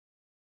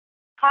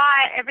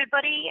Hi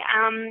everybody,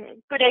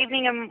 good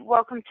evening and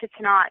welcome to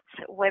tonight's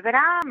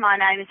webinar. My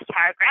name is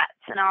Tara Gratz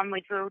and I'm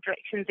with Rural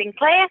Directions in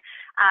Clare,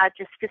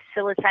 just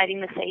facilitating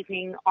this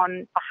evening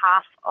on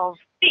behalf of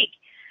BIGG.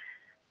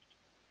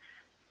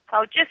 So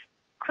I'll just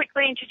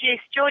quickly introduce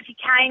Georgie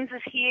Keynes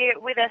is here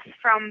with us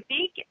from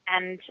BIGG,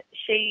 and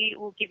she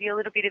will give you a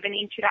little bit of an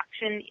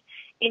introduction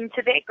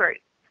into their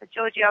group. So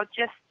Georgie, I'll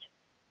just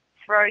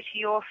throw to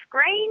your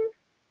screen.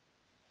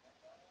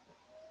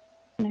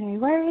 No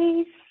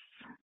worries.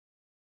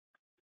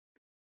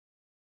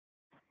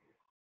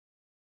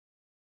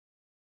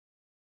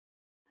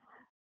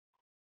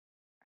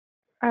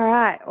 All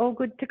right, all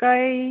good to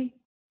go.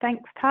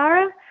 Thanks,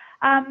 Tara.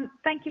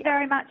 Thank you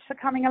very much for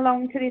coming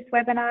along to this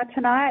webinar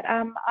tonight.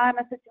 I'm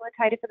a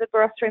facilitator for the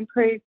Barossa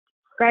Improved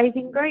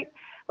Grazing Group.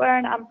 We're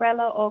an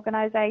umbrella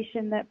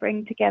organisation that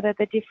brings together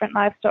the different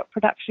livestock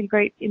production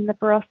groups in the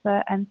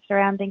Barossa and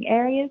surrounding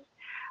areas.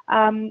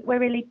 We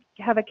really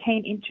have a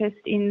keen interest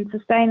in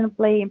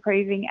sustainably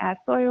improving our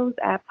soils,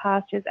 our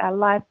pastures, our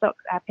livestock,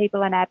 our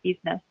people and our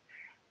business.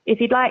 If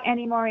you'd like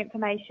any more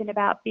information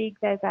about BIGG,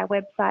 there's our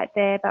website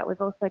there, but we've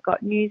also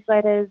got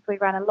newsletters. We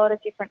run a lot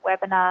of different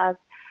webinars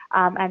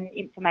and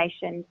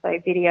information, so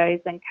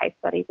videos and case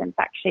studies and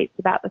fact sheets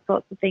about the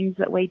sorts of things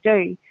that we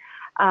do.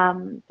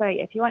 So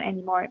if you want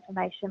any more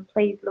information,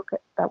 please look at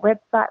the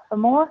website for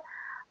more.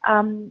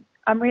 I'm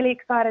really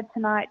excited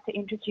tonight to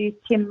introduce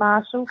Tim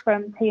Marshall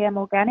from TM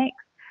Organics.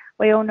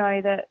 We all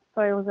know that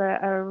soils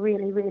are a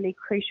really, really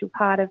crucial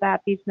part of our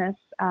business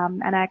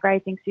and our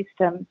grazing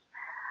systems.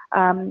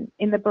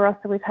 In the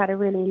Barossa, we've had a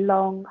really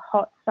long,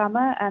 hot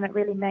summer, and it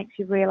really makes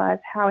you realise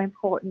how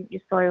important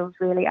your soils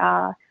really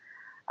are,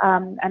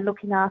 and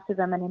looking after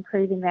them and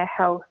improving their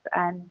health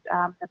and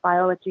the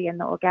biology and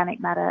the organic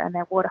matter and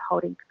their water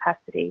holding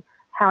capacity,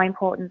 how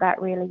important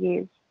that really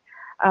is.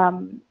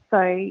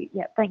 So,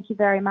 yeah, thank you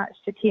very much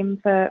to Tim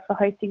for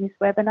hosting this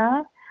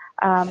webinar.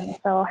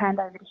 So I'll hand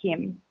over to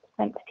him.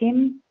 Thanks,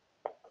 Tim.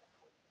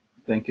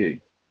 Thank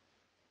you.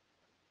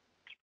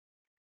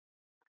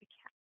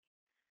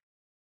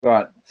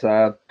 Right, so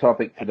our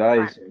topic today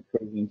is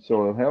improving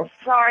soil health.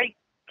 Sorry,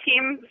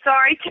 Tim.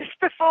 Sorry, just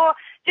before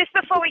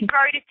we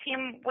go to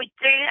Tim, we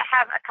do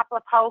have a couple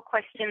of poll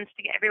questions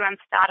to get everyone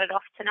started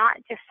off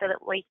tonight, just so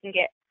that we can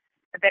get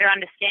a better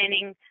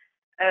understanding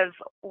of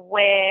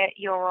where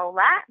you're all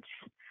at.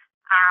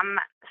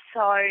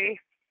 So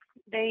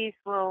these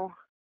will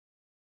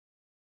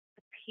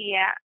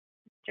appear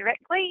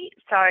directly.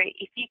 So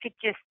if you could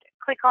just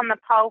click on the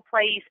poll,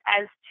 please,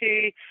 as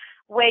to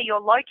where you're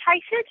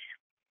located.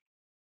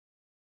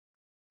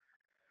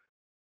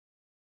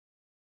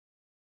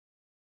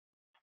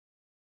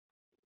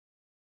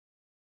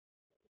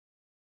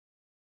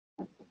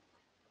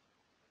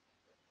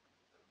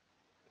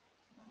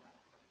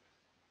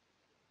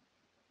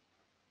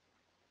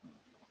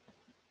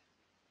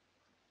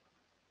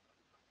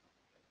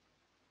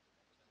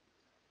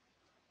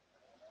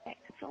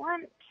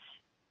 Excellent.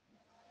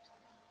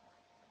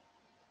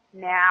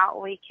 Now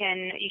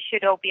you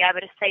should all be able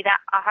to see that,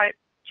 I hope,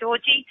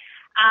 Georgie.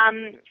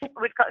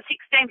 We've got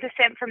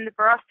 16% from the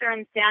Barossa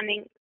and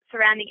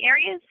surrounding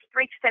areas,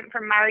 3%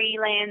 from Murray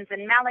Lands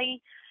and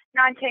Mallee,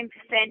 19%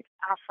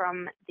 are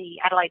from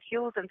the Adelaide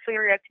Hills and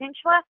Fleurieu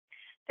Peninsula,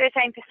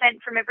 13%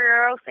 from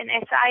everywhere else in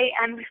SA,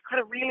 and we've got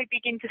a really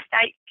big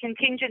interstate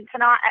contingent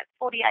tonight at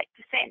 48%.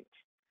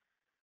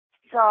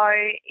 So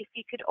if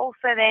you could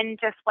also then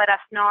just let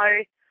us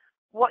know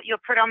what your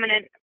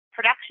predominant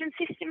production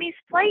system is,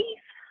 please.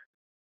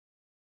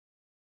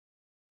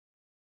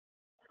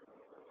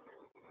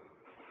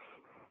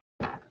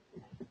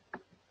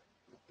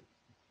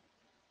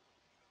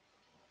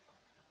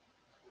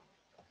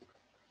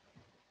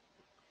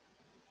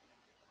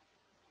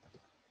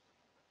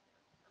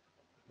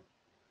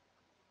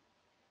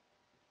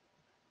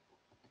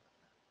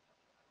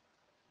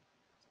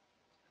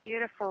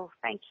 Beautiful,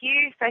 thank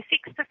you. So 6%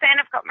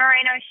 have got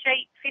merino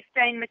sheep,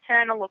 15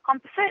 maternal or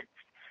composites,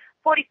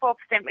 44%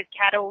 with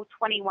cattle,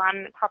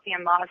 21 cropping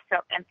and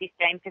livestock, and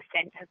 15%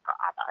 have got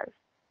others.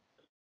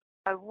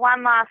 So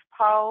one last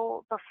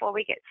poll before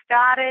we get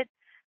started.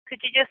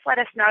 Could you just let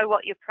us know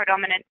what your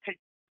predominant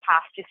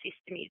pasture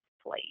system is,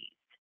 please?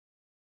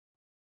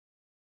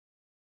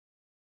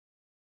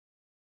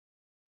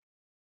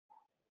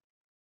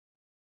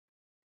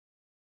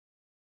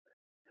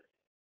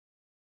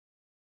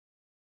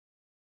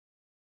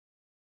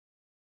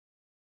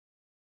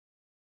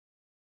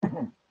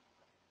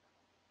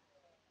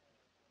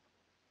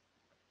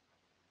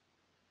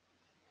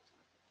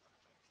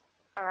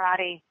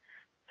 Alrighty,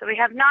 so we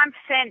have 9%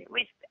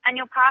 with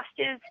annual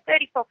pastures,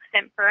 34%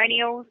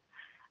 perennials,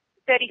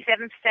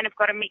 37% have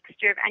got a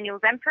mixture of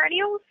annuals and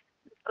perennials,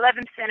 11%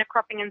 are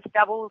cropping and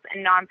stubbles,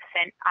 and 9%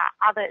 are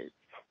others.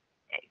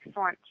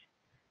 Excellent.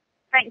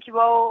 Thank you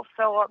all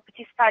for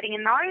participating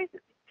in those.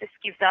 It just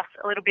gives us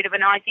a little bit of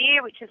an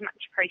idea, which is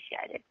much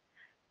appreciated.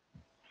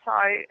 So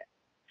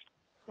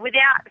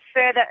without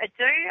further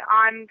ado,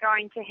 I'm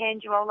going to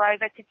hand you all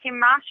over to Tim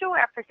Marshall,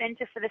 our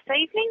presenter for this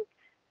evening.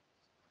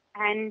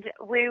 and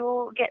we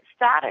will get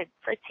started.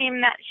 So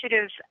Tim, that should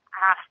have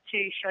asked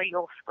to show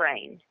your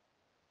screen.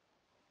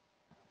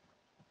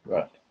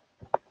 Right.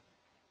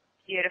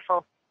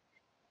 Beautiful.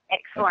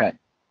 Excellent. Okay.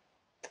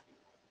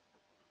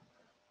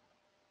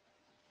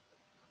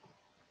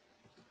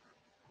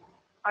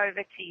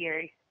 Over to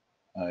you.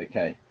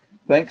 Okay.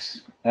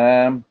 Thanks.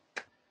 So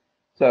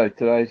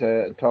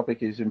today's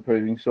topic is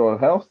improving soil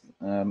health.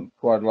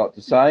 Quite a lot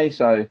to say,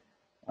 so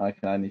I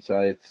can only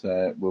say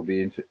it will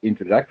be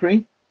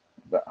introductory,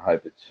 but I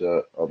hope it's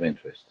of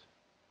interest.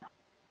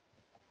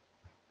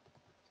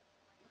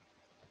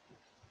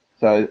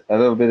 So a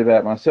little bit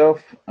about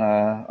myself.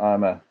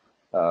 I'm an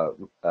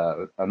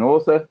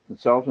author,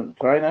 consultant,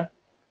 trainer,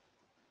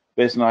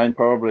 best known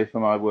probably for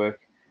my work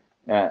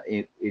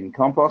in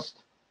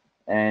compost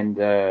and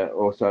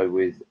also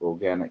with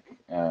organic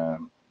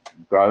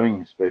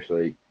growing,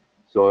 especially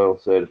soil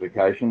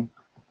certification,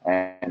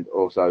 and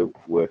also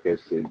work as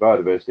in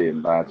biodiversity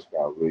and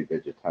large-scale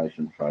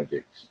revegetation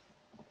projects.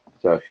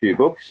 So a few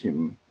books.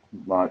 You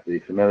might be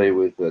familiar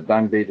with the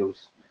Dung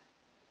Beetle's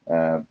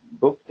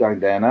book, Dung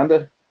Down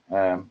Under.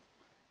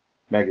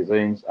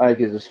 Magazines,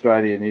 Acres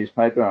Australia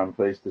newspaper, I'm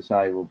pleased to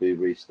say, will be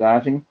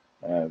restarting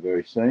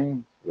very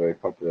soon. Very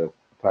popular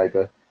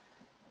paper.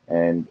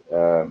 And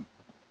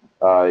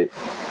I,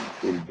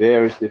 in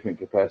various different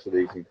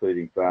capacities,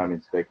 including farm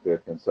inspector,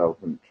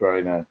 consultant,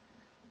 trainer,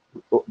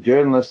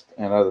 journalist,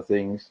 and other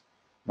things,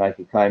 make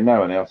a claim no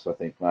one else, I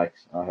think,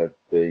 makes. I have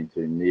been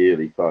to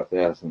nearly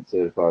 5,000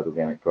 certified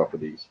organic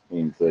properties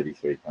in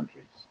 33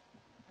 countries.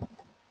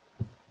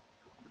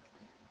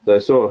 So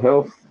soil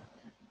health,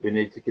 we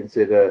need to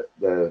consider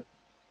the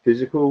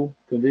physical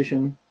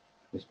condition,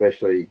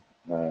 especially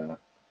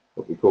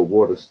what we call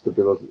water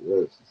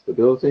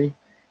stability,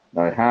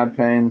 no hard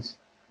pans,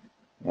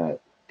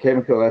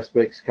 chemical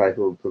aspects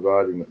capable of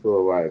providing the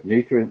full array of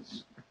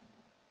nutrients,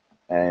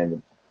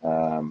 and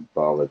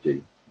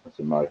biology,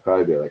 some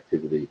microbial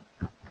activity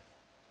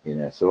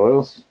in our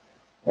soils.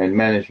 And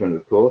management,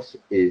 of course,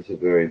 is a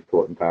very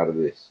important part of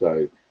this.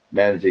 So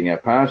managing our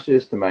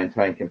pastures to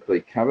maintain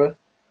complete cover,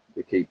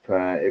 to keep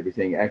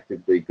everything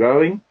actively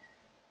growing.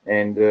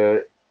 And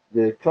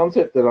the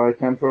concept that I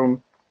come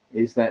from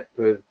is that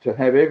to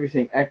have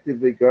everything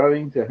actively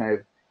growing, to have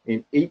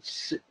in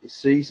each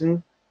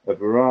season a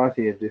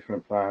variety of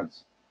different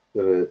plants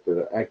that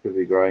are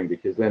actively growing,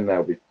 because then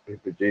they'll be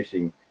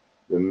producing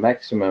the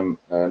maximum,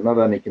 not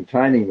only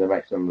containing the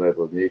maximum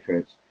level of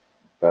nutrients,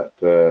 but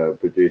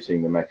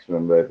producing the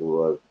maximum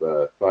level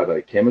of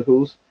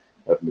phytochemicals,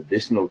 of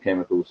medicinal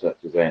chemicals such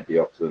as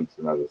antioxidants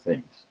and other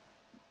things,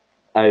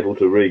 able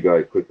to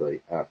regrow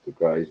quickly after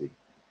grazing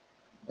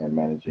and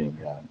managing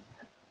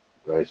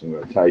grazing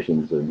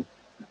rotations and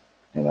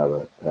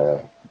other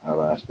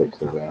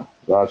aspects of our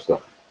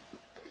livestock.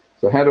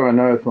 So how do I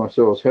know if my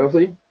soil's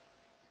healthy?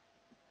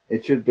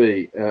 It should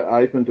be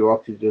open to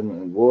oxygen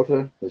and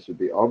water. There should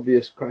be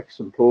obvious cracks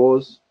and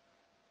pores,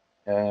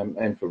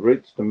 and for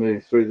roots to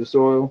move through the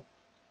soil,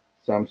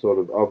 some sort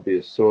of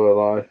obvious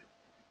soil life,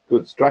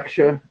 good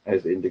structure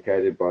as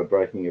indicated by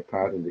breaking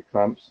apart into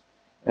clumps,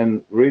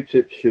 and root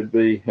tips should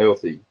be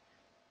healthy.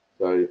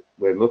 So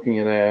when looking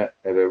at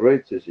our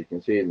roots, as you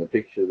can see in the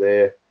picture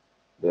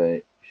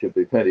there should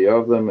be plenty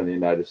of them, and you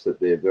notice that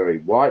they're very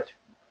white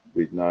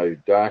with no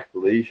dark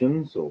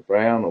lesions or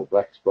brown or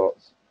black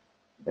spots,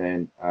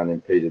 and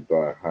unimpeded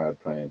by a hard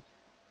pan.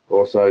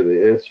 Also,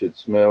 the earth should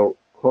smell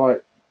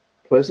quite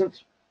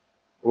pleasant,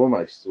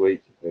 almost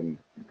sweet, and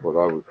what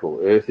I would call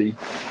earthy.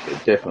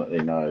 There's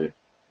definitely no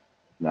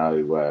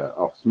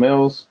off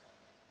smells,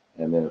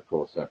 and then of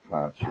course our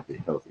plants should be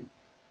healthy.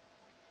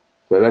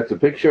 So that's a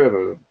picture of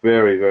a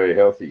very, very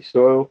healthy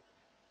soil.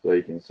 So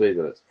you can see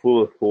that it's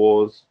full of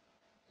pores,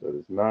 so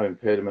there's no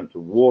impediment to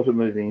water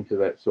moving into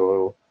that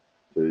soil,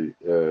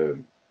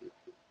 to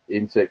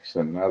insects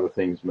and other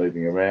things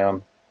moving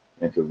around,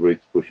 and to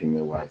roots pushing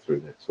their way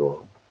through that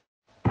soil.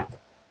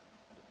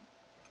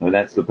 And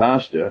that's the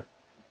pasture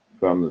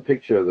from the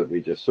picture that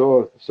we just saw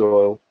of the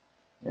soil,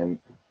 and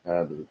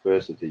the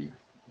diversity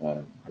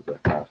of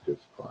that pasture is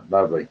quite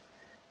lovely.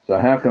 So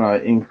how can I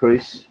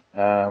increase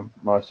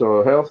my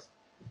soil health?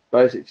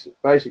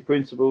 Basic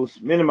principles: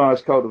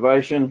 minimise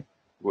cultivation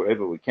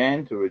wherever we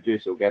can to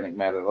reduce organic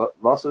matter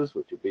losses,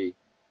 which will be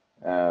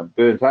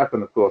burnt up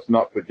and of course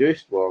not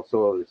produced while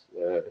soil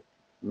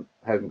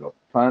hasn't got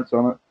plants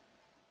on it.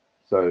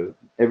 So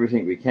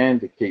everything we can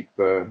to keep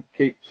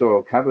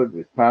soil covered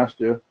with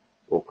pasture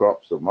or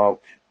crops or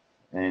mulch,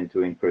 and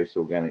to increase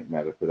organic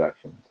matter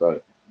production.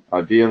 So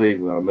ideally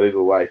we want to move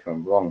away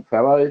from long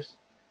fallows,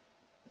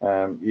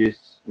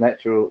 use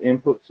natural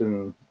inputs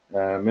and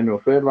mineral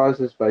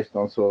fertilisers based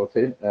on soil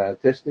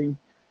testing,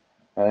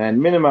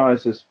 and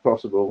minimise as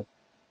possible,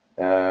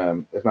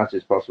 as much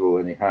as possible,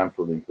 any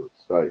harmful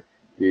inputs. So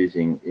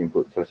using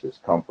inputs such as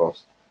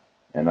compost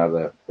and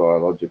other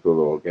biological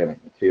or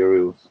organic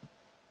materials.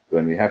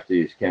 When we have to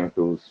use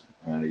chemicals,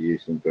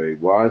 use them very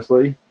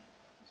wisely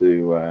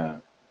to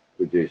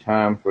reduce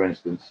harm. For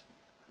instance,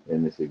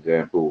 in this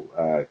example,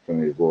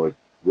 can we avoid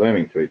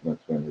worming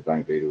treatmets when the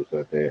dung beetles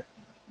are at their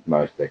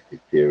most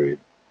active period?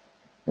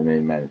 and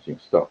then managing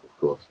stock, of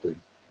course, to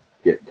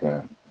get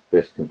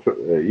best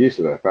use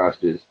of our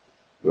pastures,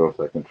 but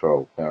also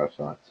control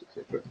parasites,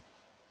 etc.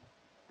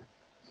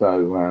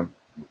 So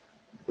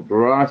a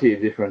variety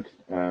of different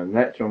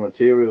natural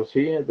materials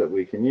here that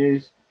we can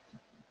use.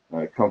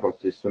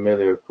 Compost is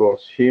familiar, of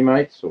course,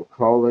 humates or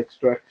coal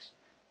extracts,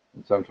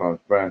 and sometimes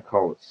brown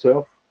coal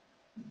itself.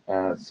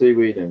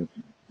 Seaweed and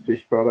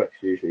fish products,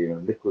 usually in a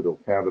liquid or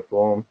powder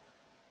form.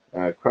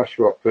 Crushed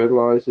rock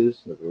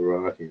fertilisers, a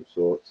variety of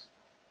sorts.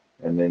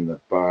 And then the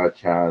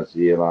biochars,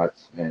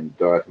 zeolites, and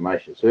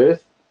diatomaceous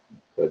earth.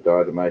 So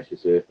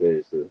diatomaceous earth,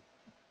 there's the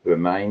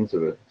remains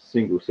of a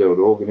single-celled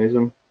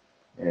organism,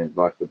 and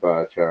like the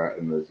biochar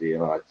and the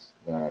zeolites,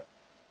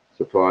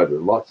 supplied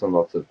with lots and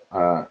lots of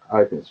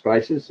open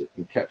spaces that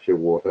can capture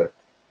water,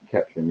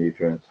 capture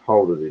nutrients,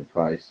 hold it in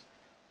place,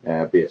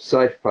 be a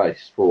safe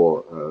place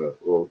for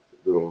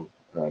little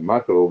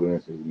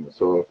microorganisms in the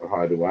soil to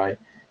hide away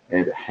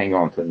and to hang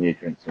on to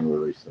nutrients and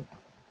release them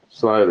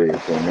slowly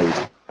as they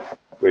need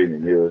green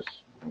manures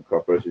and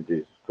crop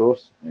residues, of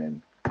course,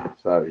 and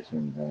slurries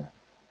and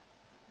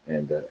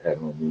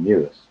animal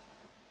manures.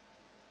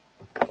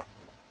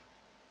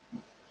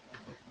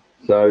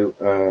 So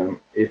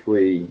if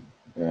we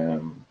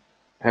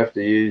have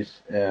to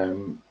use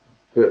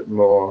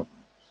more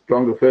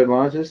stronger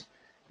fertilisers,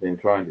 then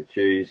trying to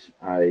choose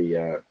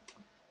a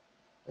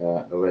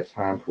less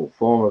harmful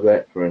form of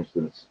that, for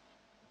instance,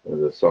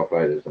 the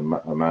sulfate of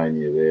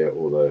ammonia there,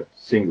 or the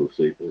single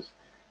supers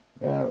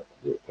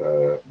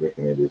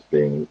recommended as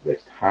being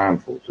less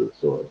harmful to the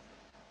soil,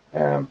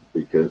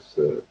 because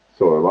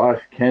soil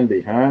life can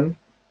be harmed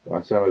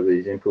by some of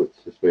these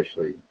inputs,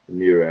 especially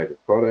muriate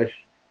of potash,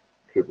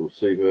 triple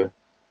super,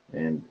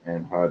 and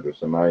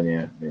hydrous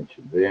ammonia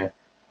mentioned there.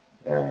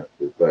 That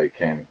they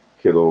can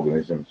kill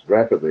organisms,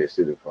 rapidly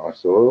acidify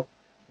soil,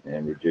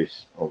 and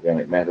reduce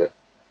organic matter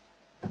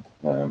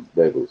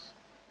levels.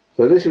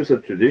 So this was a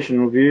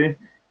traditional view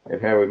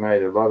of how we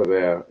made a lot of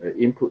our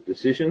input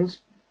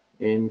decisions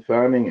in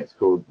farming. It's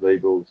called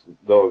Liebel's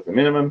law of the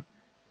minimum,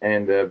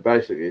 and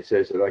basically it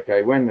says that,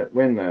 okay, when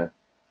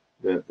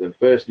the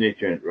first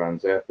nutrient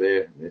runs out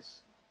there, in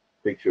this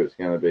picture it's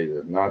going to be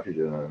the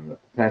nitrogen and the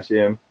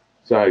potassium,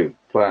 so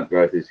plant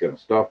growth is going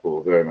to stop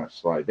or very much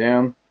slow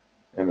down.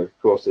 And of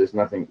course there's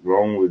nothing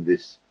wrong with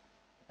this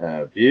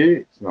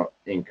view. It's not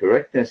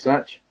incorrect as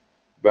such,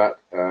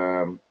 but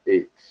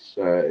it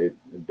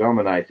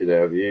dominated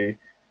our view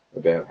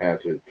about how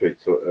to treat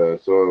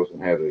soils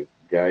and how to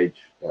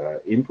gauge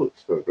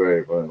inputs for a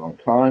very, very long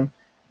time.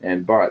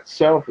 And by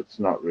itself, it's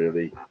not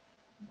really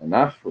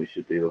enough. We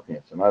should be looking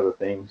at some other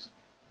things.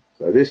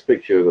 So this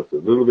picture looks a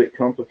little bit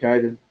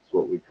complicated. It's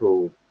what we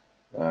call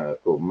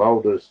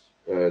Mulder's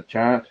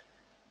chart.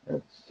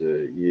 It's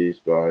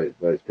used by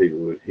those people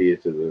who adhere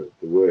to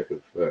the work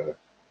of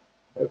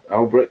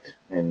Albrecht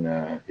and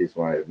his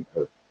way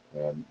of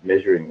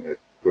measuring the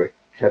correct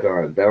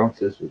cation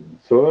balances within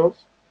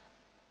soils.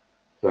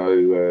 So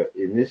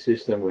in this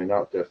system, we're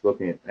not just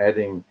looking at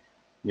adding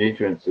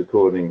nutrients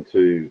according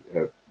to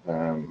a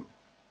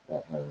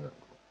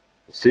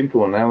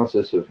simple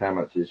analysis of how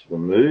much is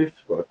removed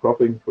by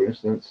cropping, for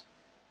instance,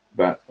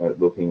 but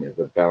looking at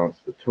the balance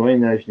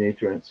between those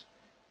nutrients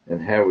and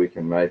how we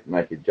can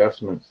make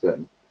adjustments that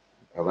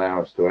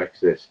allow us to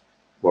access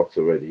what's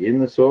already in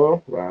the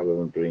soil rather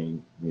than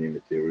bringing new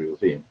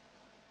materials in.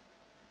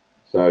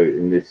 So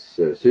in this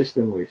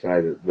system, we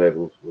say that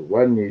levels of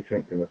one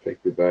nutrient can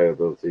affect the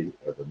availability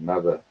of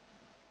another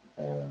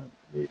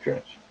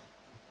nutrient.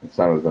 And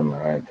some of them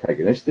are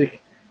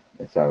antagonistic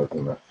and some of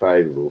them are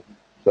favourable.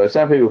 So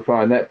some people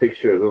find that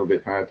picture a little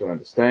bit hard to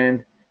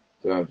understand.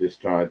 So I've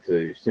just tried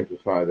to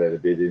simplify that a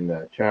bit in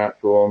the chart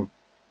form,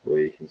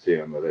 where you can see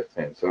on the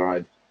left-hand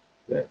side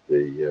that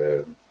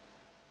the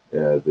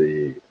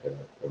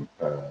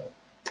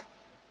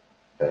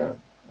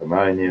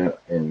ammonia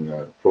in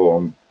the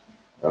form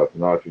of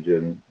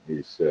nitrogen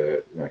is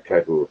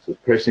capable of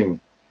suppressing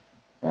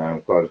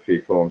quite a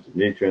few forms of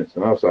nutrients,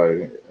 and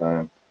also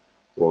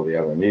all the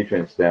other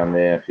nutrients down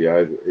there.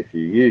 If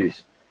you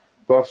use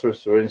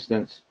phosphorus, for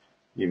instance,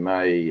 you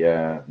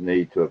may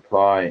need to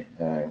apply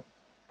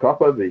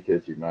copper,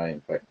 because you may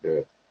in fact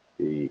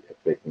be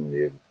affecting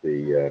the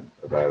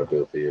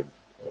availability of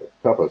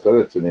copper. So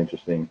that's an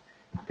interesting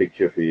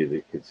picture for you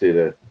to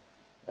consider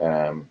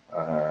when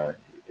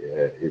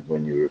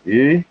you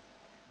review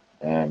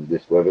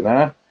this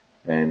webinar,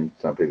 and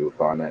some people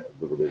find that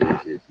a little bit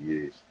easier to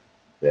use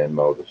than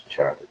Mulder's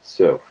chart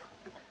itself.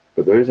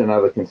 But there is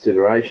another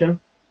consideration,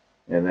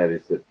 and that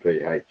is that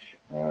pH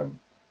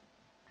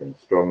can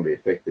strongly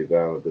affect the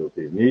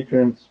availability of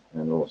nutrients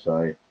and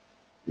also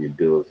the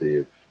ability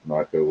of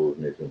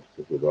microorganisms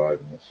to survive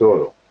in the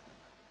soil.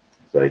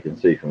 So you can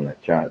see from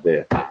that chart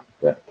there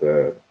that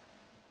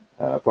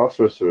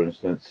phosphorus, for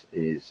instance,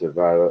 is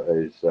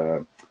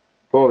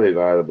poorly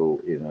available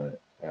in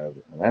an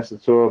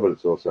acid soil, but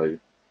it's also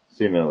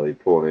similarly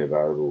poorly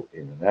available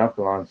in an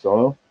alkaline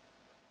soil,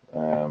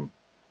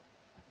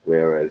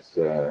 whereas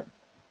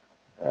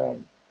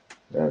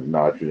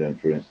nitrogen,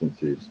 for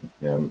instance, is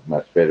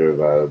much better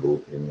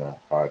available in the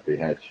high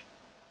pH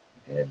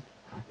and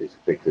is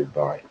affected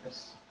by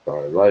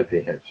low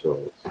pH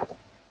soils.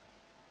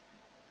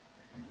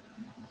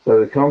 So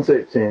the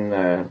concept in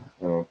an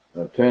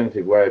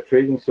alternative way of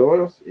treating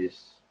soils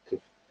is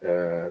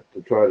to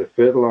try to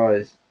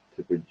fertilise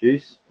to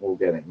produce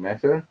organic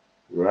matter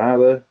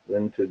rather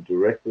than to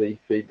directly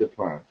feed the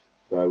plant.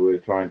 So we're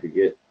trying to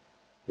get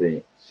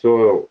the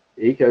soil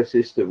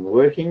ecosystem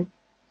working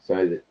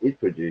so that it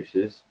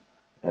produces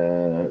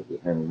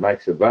and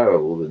makes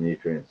available the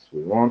nutrients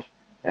we want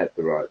at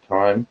the right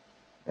time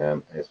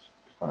as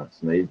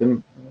plants need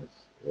them and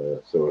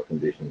as soil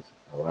conditions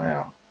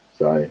allow.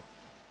 So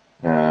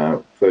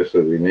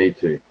firstly, we need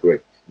to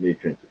correct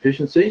nutrient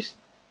deficiencies,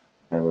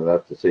 and we'd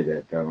love to see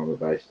that done on the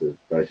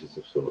basis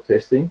of soil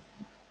testing,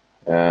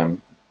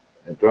 and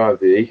drive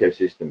the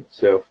ecosystem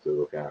itself to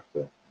look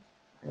after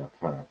our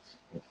plants.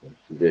 There's some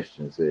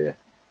suggestions there.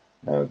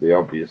 The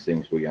obvious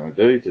things we're going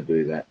to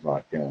do that,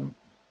 like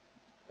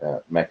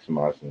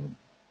maximising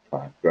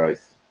plant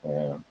growth,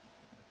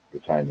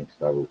 retaining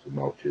stubble to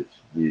mulches,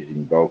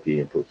 using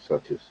bulky inputs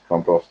such as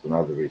compost and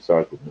other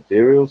recycled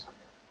materials,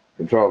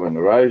 controlling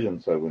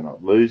erosion so we're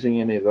not losing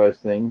any of those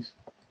things,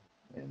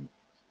 and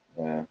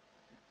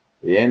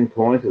the end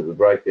point of the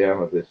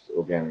breakdown of this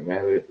organic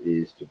matter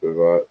is to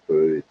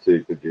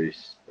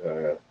produce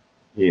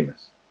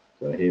humus.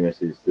 So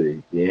humus is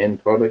the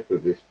end product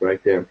of this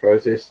breakdown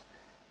process,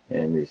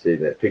 and you see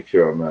that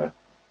picture on the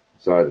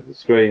side of the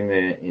screen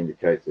there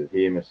indicates that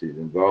humus is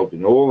involved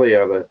in all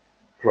the other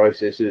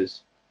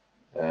processes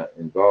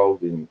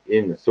involved in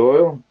the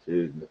soil,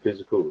 to the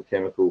physical, the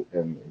chemical,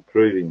 and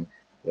improving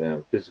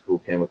the physical,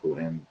 chemical,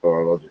 and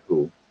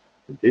biological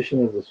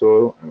condition of the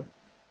soil, and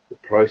the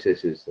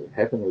processes that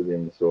happen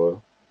within the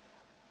soil,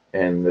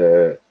 and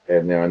there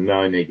are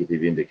no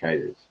negative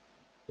indicators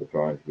for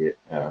trying to get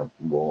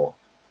more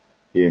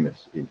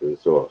humus into the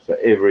soil. So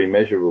every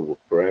measurable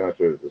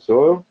parameter of the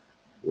soil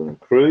will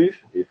improve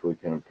if we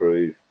can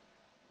improve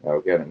our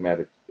organic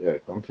matter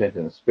content,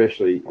 and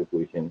especially if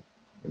we can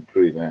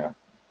improve our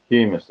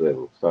humus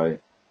level. So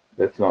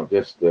that's not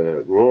just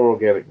the raw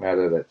organic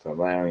matter that's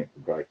allowing it to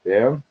break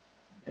down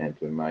and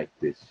to make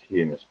this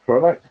humus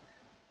product,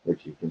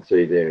 which you can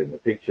see there in the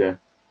picture,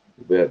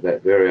 about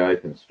that very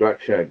open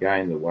structure.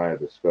 Again, the way I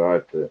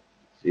described the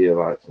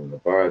zeolites and the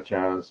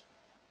biochars,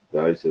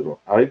 those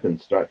little open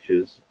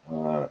structures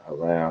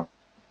allow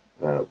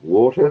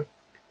water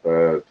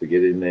to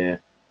get in there,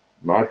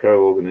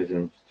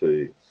 microorganisms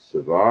to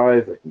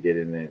survive. They can get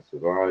in there and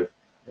survive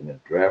in a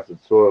droughted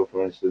soil,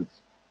 for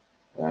instance,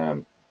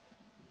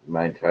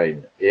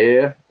 maintain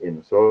air in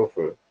the soil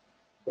for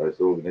those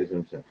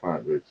organisms and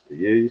plant roots to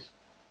use,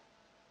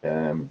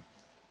 and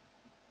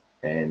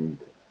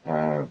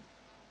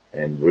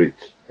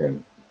roots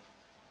can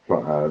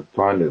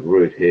find the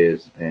root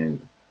hairs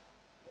and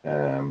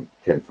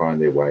can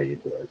find their way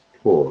into those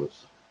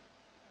pores.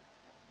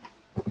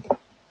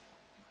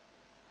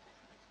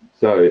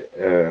 So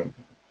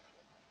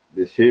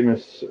this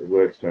humus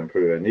works to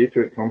improve our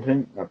nutrient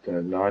content. Up to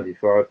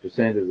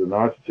 95% of the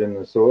nitrogen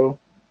in the soil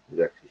is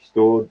actually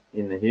stored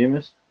in the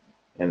humus,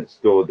 and it's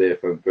stored there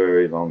for a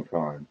very long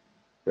time.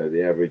 So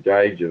the average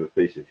age of a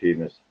piece of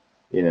humus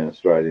in an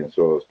Australian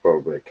soil is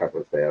probably a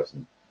couple of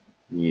thousand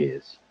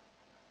years.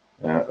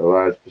 A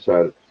large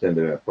percent of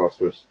our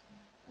phosphorus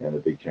and a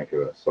big chunk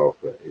of our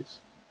sulphur is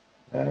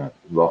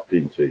locked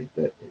into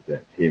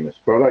that humus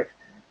product.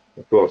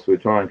 Of course, we're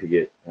trying to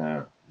get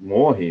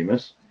more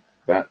humus,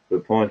 but the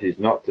point is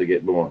not to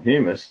get more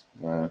humus,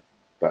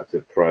 but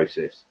to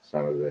process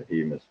some of the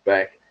humus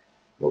back,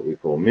 what we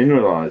call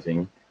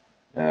mineralizing,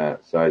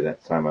 so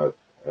that some of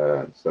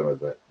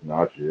the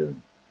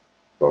nitrogen,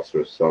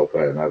 phosphorus,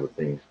 sulfur, and other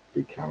things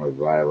become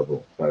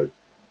available. So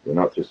we're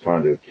not just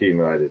trying to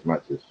accumulate as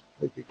much as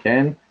we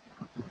can.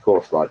 Of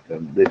course, like to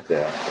lift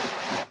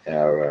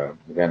our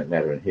organic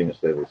matter and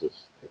humus levels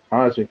as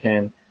high as we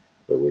can,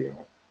 but we're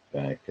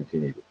going to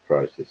continue to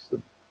process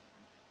them.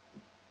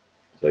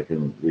 So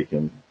we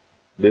can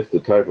lift the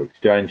total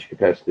exchange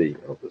capacity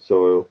of the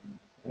soil,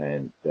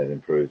 and that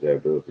improves our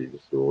ability to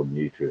store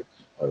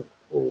nutrients of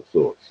all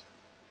sorts,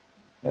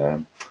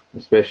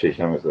 especially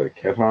some of the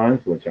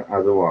cations which are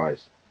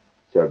otherwise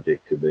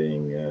subject to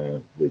being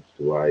leached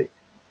away,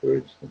 for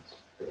instance,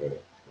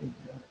 in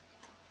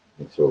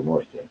soil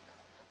moisture.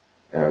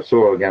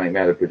 Soil organic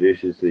matter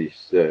produces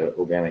these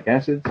organic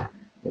acids,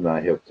 and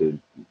they help to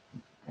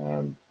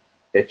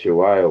etch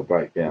away or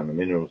break down the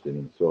minerals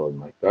in the soil and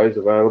make those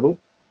available.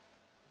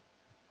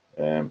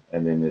 And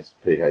then this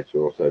pH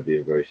will also be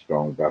a very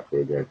strong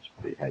buffer against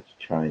pH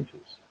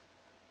changes.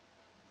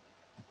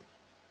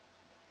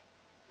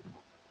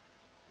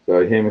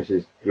 So humus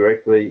is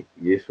directly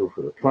useful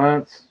for the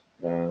plants.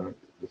 The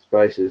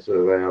spaces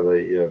allow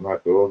the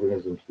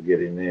microorganisms to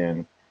get in there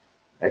and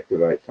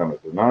activate some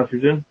of the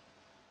nitrogen,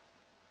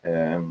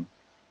 and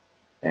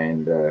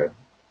the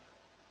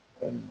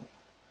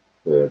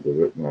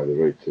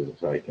roots, as I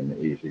say, can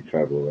easily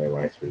travel their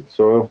way through the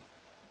soil.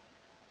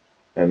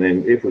 And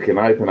then if we can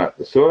open up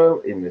the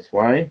soil in this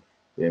way,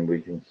 then we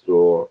can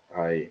store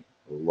a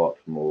lot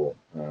more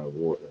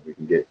water. We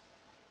can get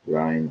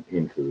rain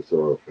into the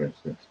soil, for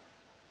instance.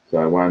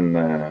 So one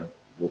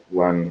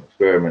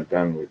experiment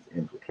done with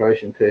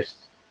infiltration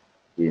tests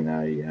in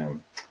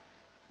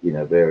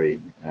a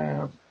very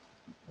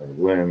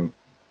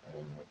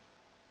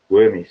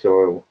wormy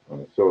soil, on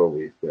a soil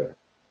with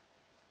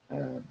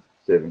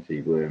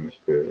 70 worms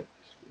per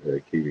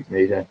cubic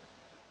metre.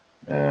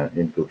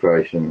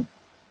 Infiltration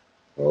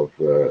of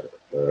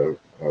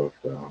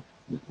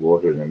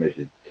water in a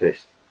measured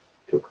test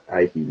took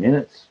 80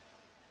 minutes,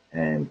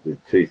 and with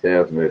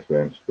 2,000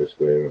 earthworms per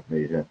square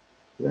metre,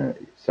 the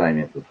same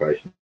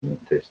infiltration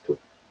test took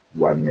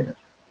 1 minute.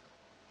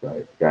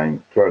 So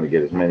again, trying to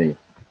get as many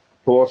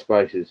pore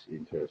spaces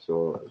into our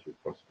soil as we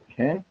possibly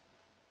can.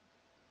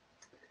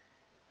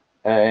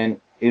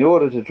 And in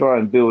order to try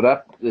and build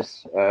up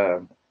this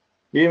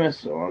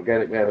humus or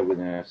organic matter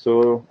within our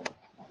soil,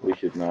 we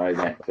should know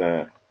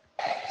that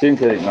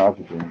synthetic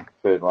nitrogen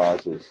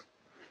fertilisers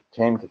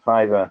tend to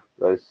favour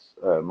those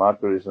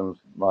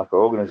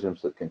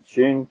microorganisms that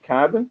consume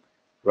carbon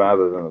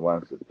rather than the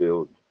ones that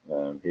build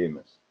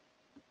humus.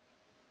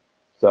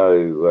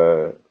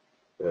 So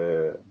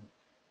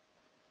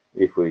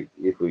if we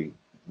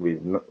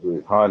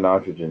with high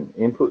nitrogen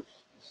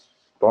inputs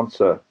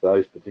sponsor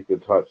those particular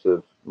types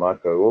of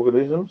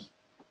microorganisms,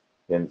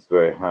 then it's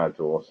very hard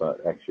to also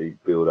actually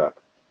build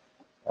up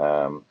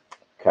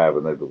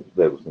carbon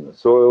levels in the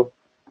soil.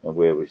 And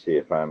where we see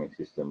a farming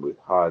system with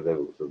high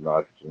levels of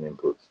nitrogen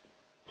inputs,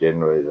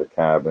 generally the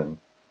carbon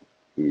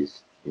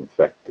is in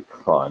fact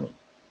declining.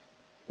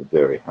 It's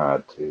very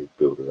hard to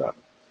build it up.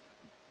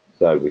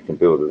 So we can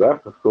build it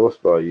up, of course,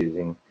 by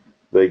using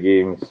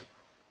legumes,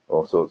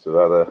 all sorts of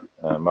other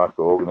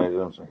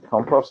microorganisms and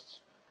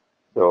composts.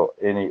 So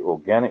any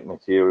organic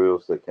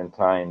materials that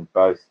contain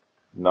both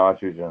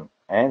nitrogen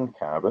and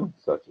carbon,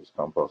 such as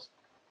compost,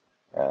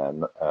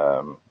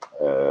 they'll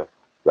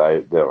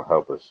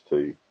help us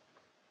to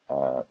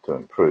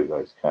improve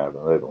those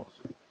carbon levels.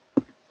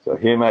 So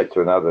humates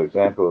are another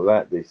example of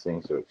that. These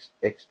things are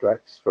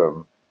extracts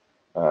from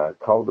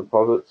coal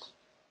deposits.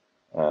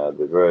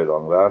 They're very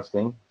long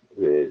lasting.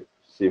 They're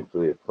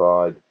simply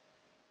applied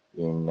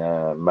in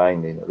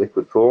mainly in a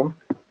liquid form.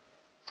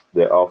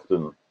 They're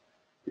often,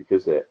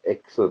 because they're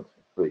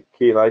excellently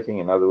chelating,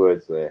 in other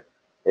words, they're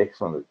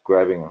excellent at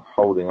grabbing and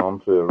holding on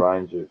to a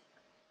range of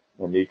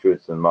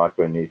nutrients and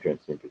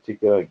micronutrients in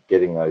particular,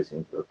 getting those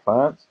into the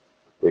plants.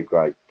 They're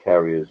great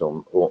carriers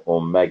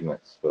or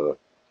magnets for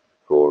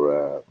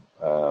some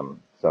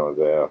of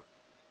our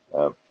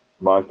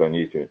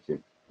micronutrients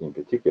in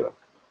particular.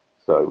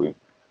 So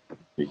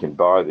you can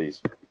buy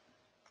these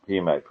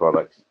humate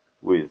products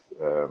with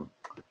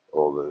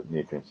all the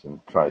nutrients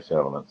and trace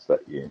elements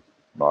that you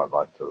might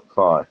like to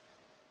apply.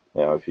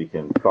 Now, if you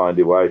can find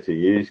a way to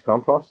use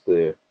compost,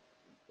 they're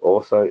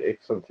also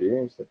excellent to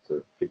use. That's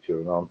a picture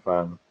of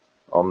an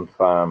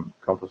on-farm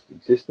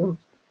composting system.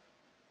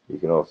 You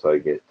can also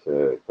get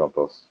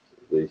compost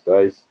these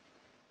days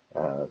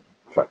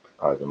trucked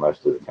over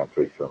most of the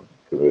country from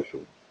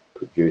commercial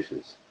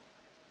producers.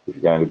 If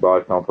you're going to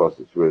buy compost,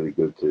 it's really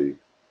good to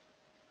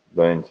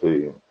learn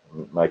to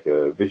make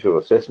a visual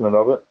assessment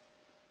of it,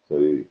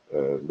 to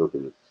look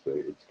at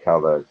its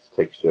colour, its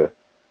texture,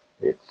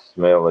 its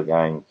smell.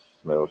 Again,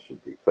 smell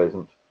should be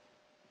pleasant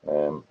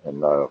and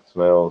no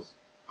smells.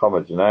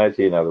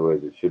 Homogeneity, in other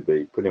words, it should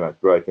be pretty much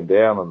broken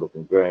down and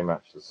looking very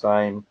much the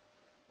same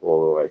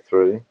all the way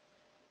through.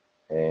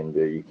 And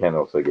you can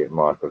also get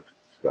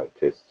microscope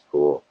tests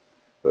for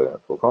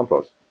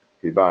compost.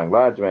 If you're buying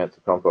large amounts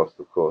of compost,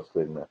 of course,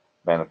 then the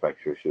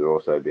manufacturer should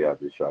also be able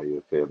to show you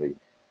a fairly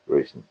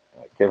recent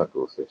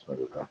chemical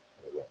assessment of that.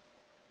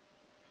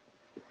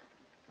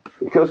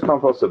 Because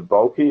composts are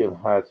bulky and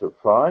hard to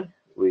apply,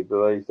 we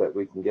believe that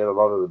we can get a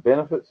lot of the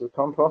benefits of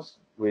compost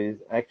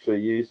with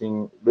actually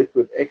using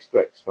liquid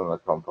extracts from the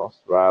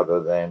compost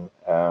rather than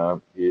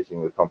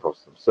using the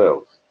compost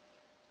themselves.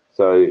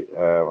 So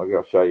I'm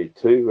going to show you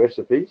two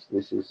recipes.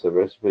 This is a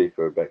recipe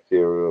for a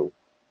bacterially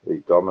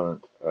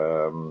dominant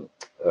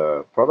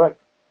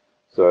product.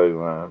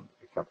 So a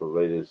couple of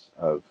litres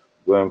of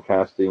worm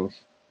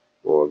castings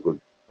or good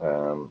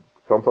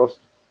compost,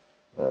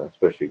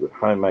 especially good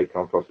homemade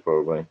compost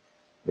probably,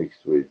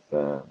 mixed with,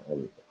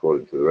 and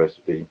according to the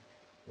recipe,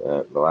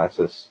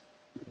 molasses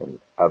and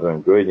other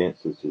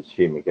ingredients such as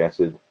humic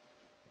acid,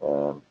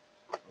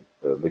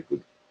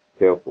 liquid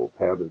kelp or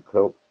powdered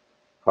kelp,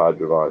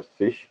 hydrolyzed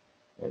fish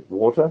and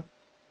water.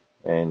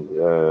 And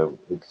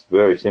it's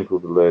very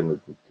simple to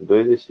learn to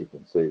do this. You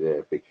can see there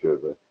a picture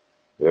of a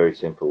very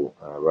simple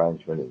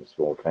arrangement in a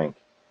small tank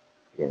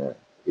in a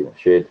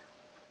shed,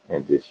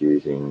 and just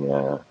using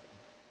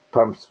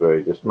pumps,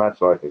 just much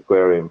like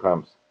aquarium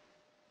pumps,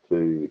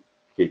 to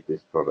keep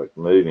this product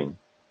moving.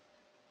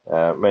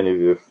 Many of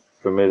you are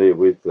familiar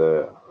with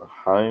the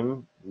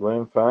home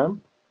worm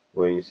farm,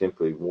 where you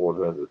simply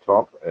water the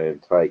top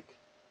and take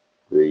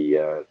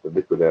the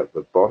liquid out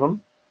the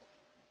bottom,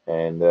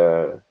 and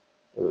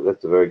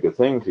that's a very good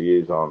thing to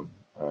use on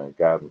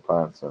garden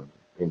plants and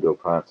indoor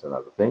plants and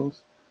other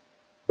things.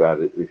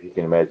 But if you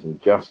can imagine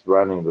just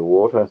running the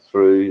water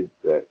through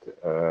that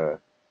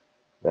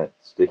that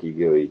sticky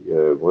gooey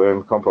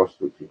worm compost,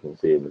 which you can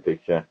see in the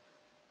picture.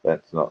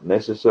 That's not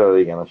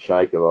necessarily going to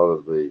shake a lot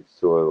of the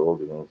soil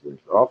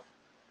organisms off.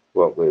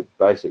 What we're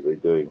basically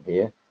doing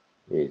here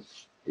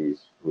is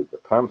with the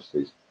pumps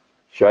is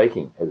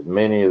shaking as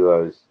many of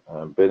those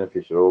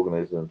beneficial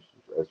organisms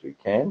as we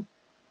can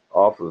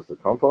off of the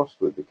compost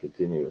with the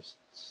continuous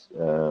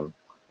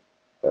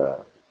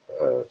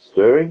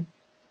stirring,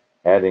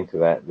 adding to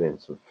that then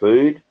some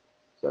food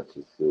such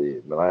as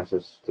the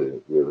molasses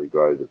to really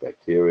grow the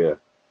bacteria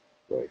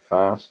very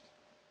fast,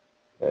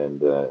 and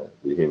the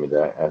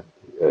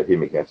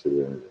humic acid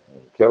and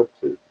kelp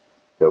to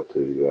help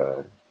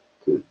to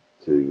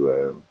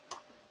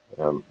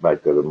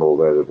make that a more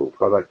valuable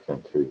product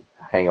and to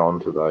hang on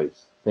to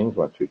those things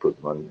once we put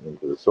them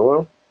into the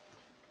soil.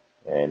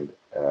 And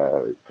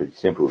it's pretty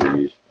simple to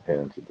use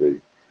how to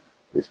do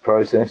this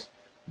process.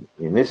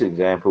 In this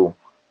example,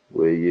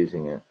 we're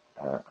using a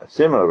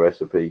similar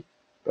recipe,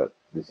 but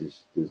this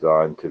is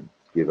designed to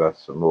give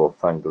us a more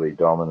fungally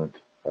dominant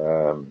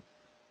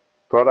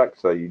product.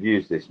 So you'd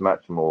use this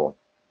much more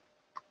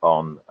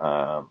on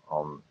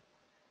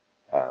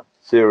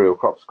cereal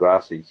crops,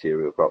 grassy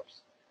cereal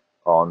crops,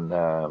 on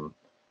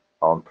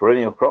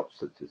perennial crops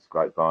such as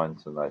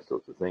grapevines and those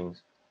sorts of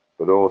things,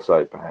 but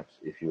also perhaps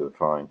if you were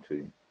trying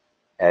to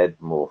add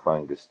more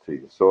fungus to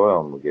the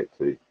soil, and we'll get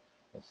to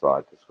a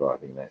slide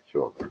describing that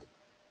shortly.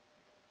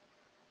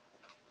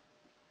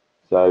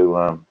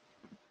 So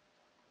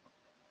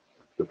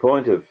the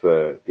point of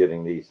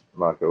getting these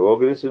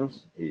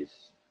microorganisms is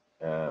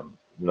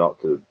not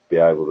to be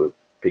able to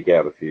pick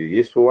out a few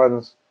useful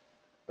ones,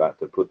 but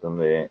to put them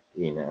there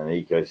in an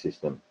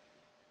ecosystem.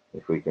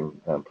 If we can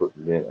put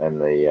them in,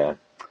 and the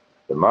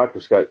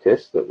microscope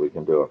test that we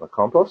can do on the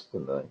compost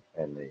and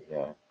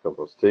the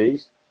compost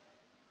teas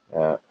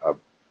are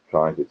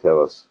trying to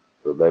tell us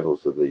the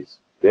levels of these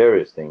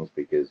various things,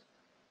 because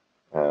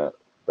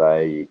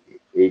they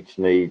each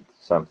need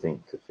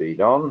something to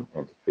feed on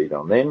and to feed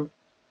on them,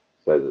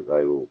 so that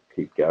they will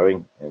keep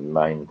going and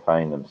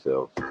maintain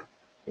themselves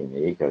in the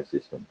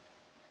ecosystem.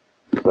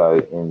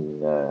 So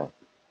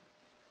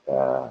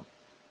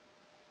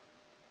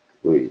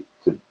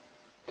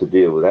to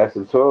deal with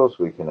acid soils,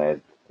 we can add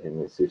in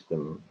the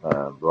system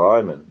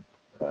lime and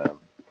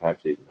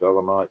perhaps even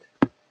dolomite,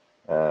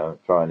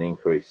 try and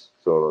increase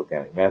soil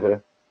organic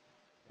matter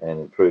and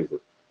improve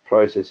the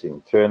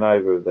processing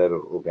turnover of that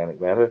organic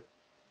matter,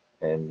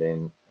 and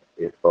then,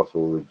 if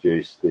possible,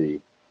 reduce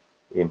the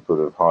input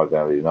of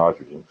high-value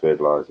nitrogen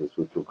fertilisers,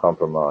 which will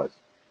compromise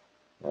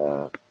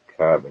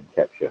carbon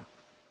capture.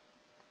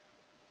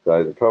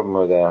 So the problem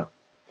with our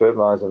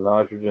fertiliser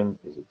nitrogen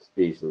is it's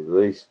easily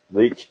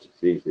leached,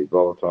 it's easily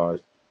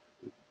volatilized,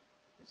 it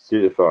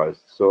acidifies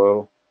the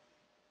soil,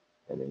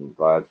 and in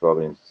large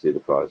volumes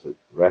acidifies it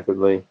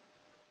rapidly.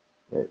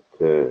 It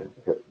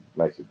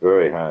makes it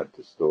very hard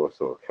to store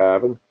soil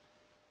carbon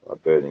by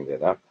burning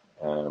that up,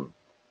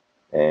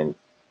 and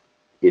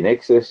in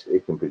excess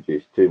it can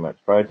produce too much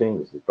protein.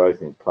 This is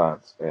both in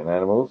plants and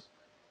animals.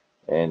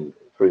 And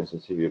for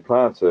instance, if your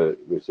plants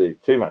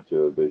receive too much of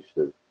a boost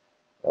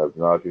of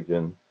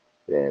nitrogen,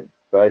 they're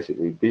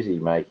basically busy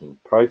making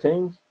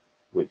proteins,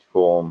 which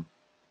form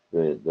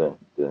the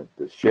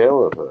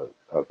shell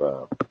of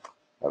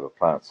a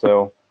plant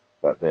cell,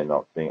 but they're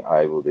not being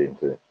able then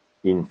to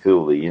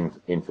infill the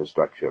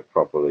infrastructure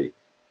properly,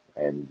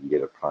 and you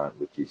get a plant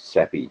which is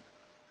sappy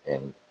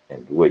and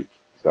weak.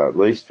 So at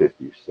least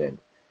 50%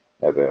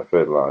 of our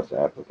fertiliser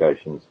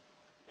applications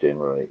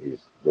generally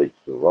is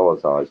leached or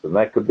volatilized, and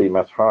that could be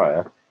much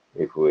higher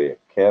if we're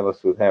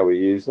careless with how we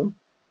use them,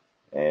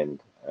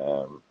 and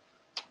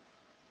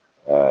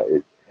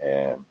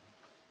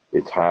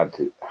it's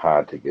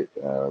hard to get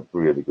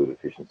really good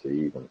efficiency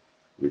even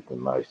with the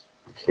most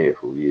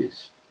careful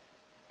use.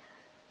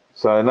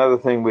 So another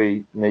thing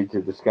we need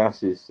to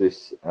discuss is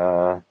this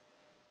VAM,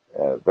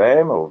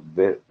 or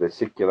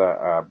vesicular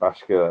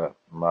arbuscular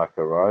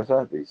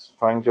mycorrhiza, these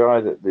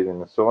fungi that live in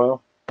the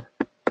soil,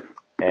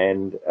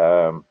 and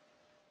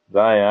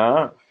they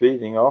are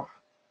feeding off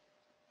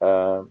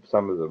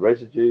some of the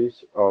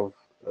residues of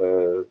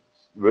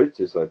roots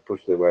as they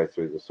push their way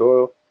through the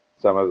soil.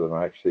 Some of them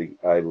are actually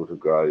able to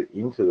grow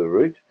into the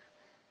root,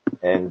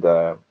 and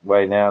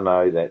we now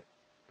know that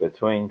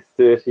between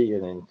 30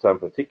 and in some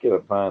particular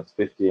plants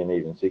 50 and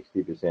even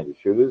 60% of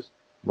sugars,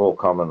 more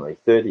commonly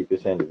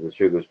 30% of the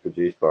sugars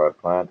produced by a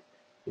plant,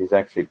 is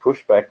actually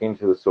pushed back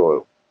into the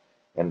soil,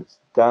 and it's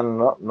done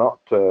not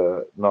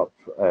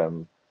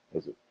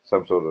as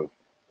some sort of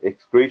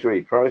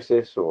excretory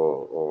process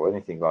or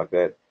anything like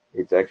that.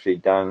 It's actually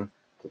done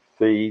to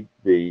feed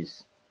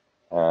these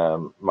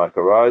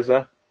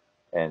mycorrhiza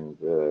and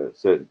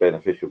certain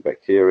beneficial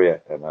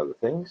bacteria and other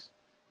things.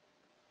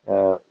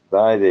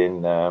 They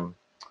then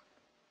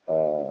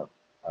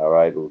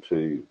are able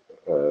to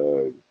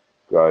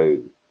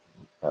grow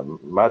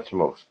much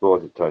more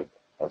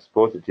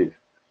exploitative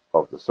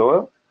of the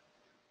soil,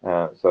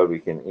 so we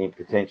can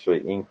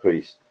potentially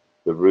increase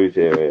the root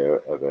area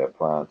of our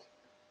plant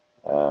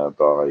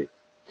by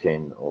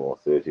 10 or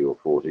 30 or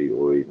 40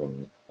 or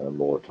even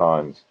more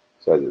times,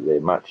 so that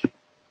they're much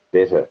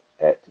better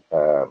at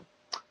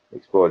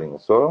exploiting the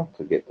soil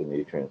to get the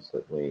nutrients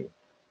that we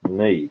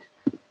need.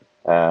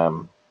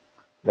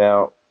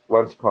 Now,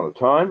 once upon a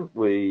time,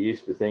 we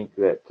used to think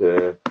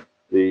that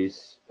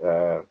these,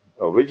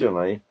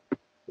 originally,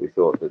 we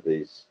thought that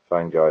these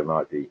fungi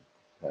might be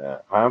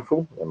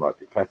harmful, they might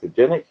be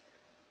pathogenic.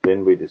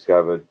 Then we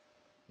discovered,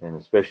 and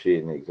especially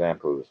in the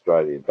example of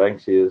Australian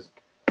Banksias,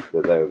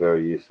 that they were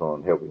very useful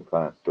in helping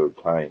plants to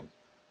obtain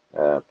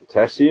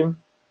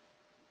potassium.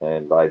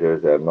 And later,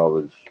 as our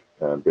knowledge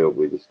built,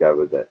 we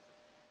discovered that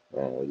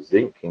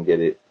zinc can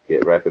get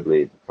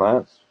rapidly into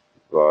plants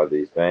via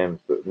these VAMs.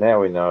 But now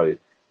we know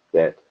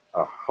that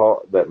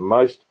that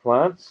most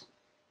plants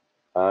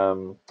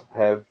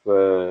have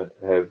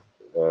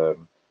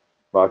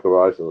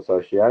mycorrhizal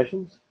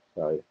associations.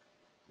 So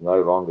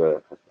no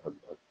longer a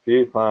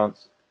few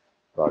plants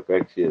like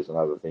Baxias and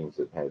other things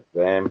that have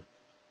VAM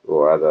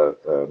or other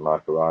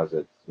mycorrhiza.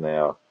 It's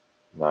now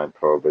known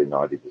probably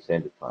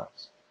 90% of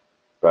plants.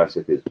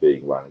 Brassicas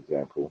being one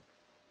example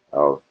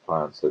of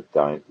plants that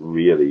don't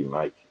really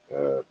make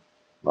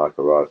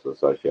mycorrhizal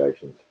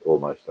associations.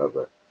 Almost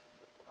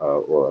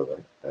all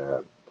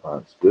other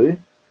plants do.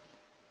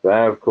 They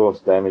are, of course,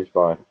 damaged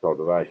by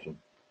cultivation.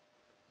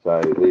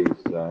 So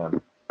these,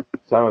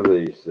 some of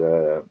these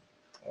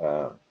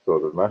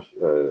sort of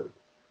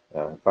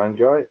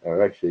fungi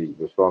are actually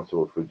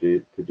responsible for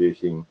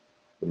producing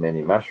the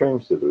many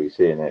mushrooms that we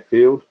see in our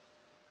field.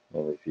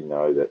 And if you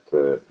know that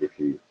if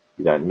you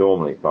don't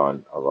normally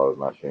find a lot of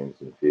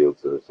mushrooms in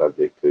fields that are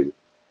subject to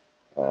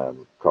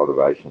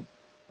cultivation,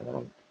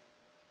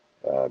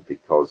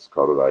 because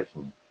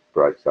cultivation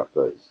breaks up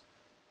those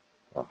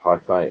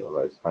hyphae or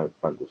those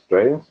fungal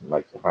strands and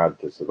makes it hard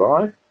to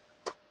survive.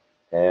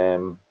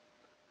 And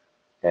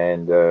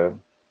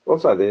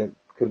also they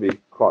can be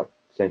quite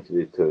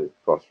sensitive to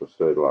phosphorus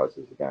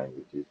fertilisers again,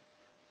 which is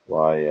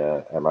why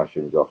our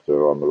mushrooms often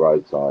are on the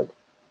roadside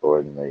or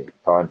in the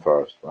pine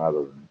forest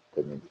rather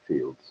than in the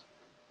fields.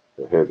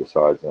 The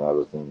herbicides and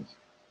other things,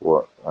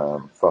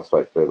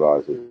 phosphate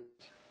fertilisers,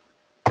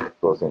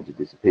 cause them to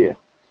disappear.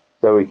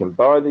 So we can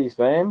buy these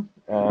VAM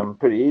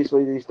pretty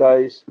easily these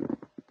days.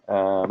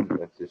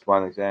 That's just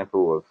one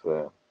example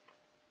of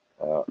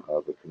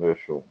a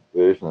commercial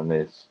version, and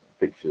there's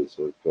pictures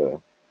of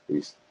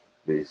these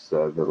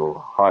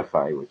little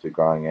hyphae which are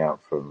growing out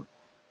from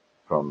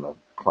the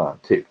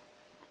plant tip.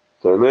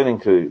 So learning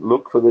to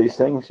look for these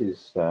things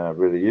is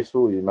really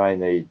useful. You may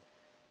need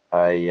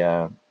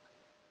a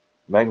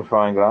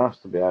magnifying glass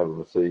to be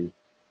able to see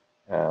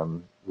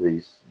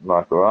these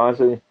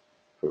mycorrhizae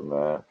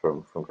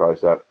from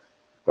close up,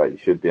 but you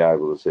should be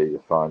able to see the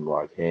fine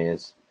white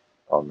hairs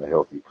on the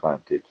healthy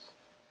plant tips,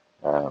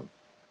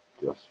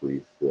 just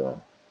with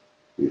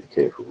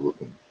careful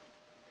looking.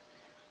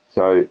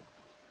 So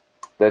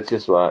that's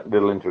just a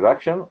little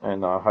introduction,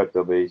 and I hope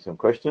there'll be some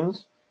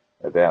questions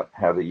about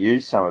how to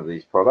use some of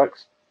these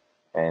products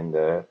and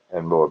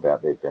more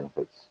about their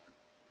benefits.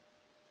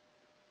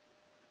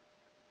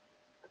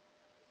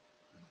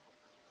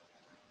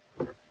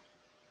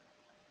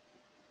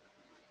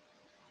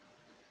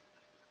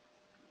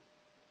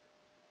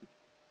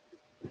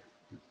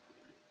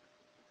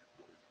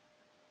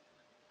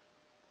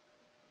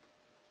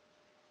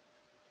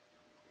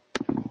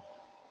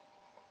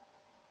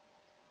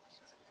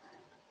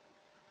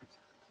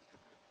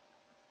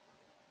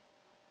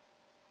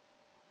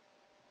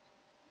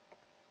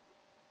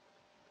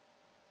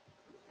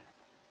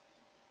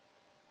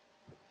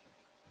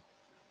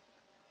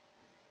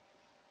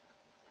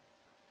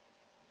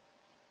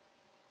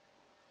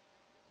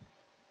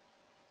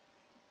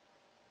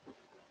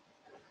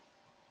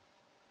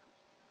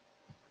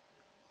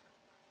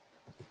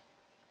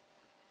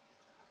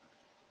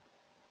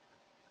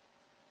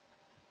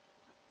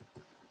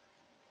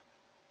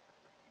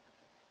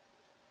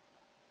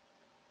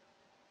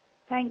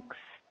 Thanks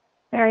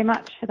very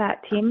much for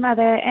that, Tim. Are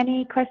there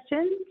any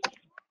questions?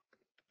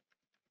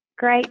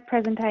 Great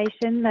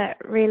presentation that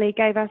really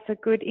gave us a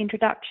good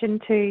introduction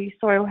to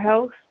soil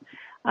health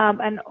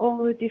and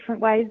all the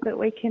different ways that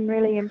we can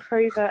really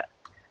improve it.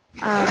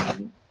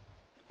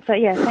 So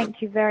yeah,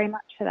 thank you very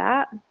much for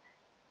that.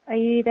 Are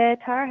you there,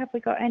 Tara? Have we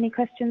got any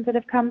questions that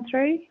have come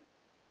through?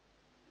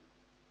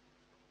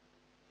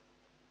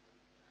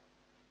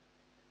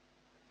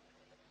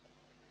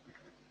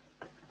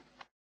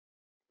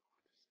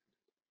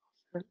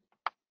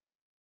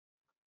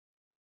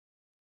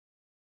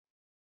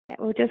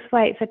 We'll just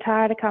wait for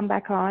Tara to come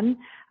back on.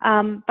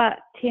 But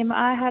Tim,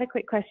 I had a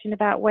quick question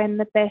about when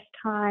the best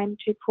time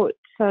to put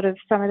sort of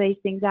some of these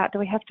things out. Do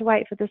we have to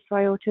wait for the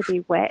soil to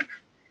be wet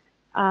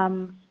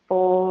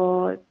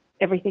for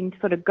everything to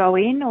sort of go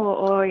in,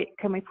 or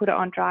can we put it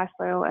on dry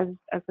soil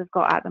as we've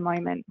got at the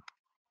moment?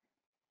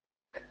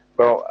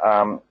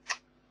 Well,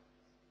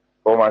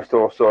 almost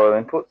all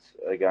soil inputs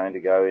are going to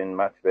go in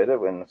much better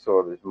when the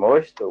soil is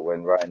moist or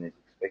when rain is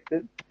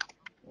expected.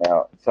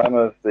 Now, some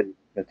of the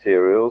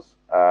materials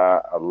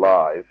are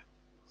alive,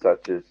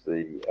 such as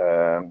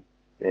the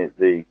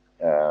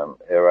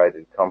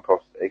aerated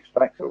compost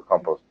extracts or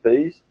compost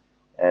teas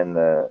and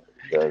the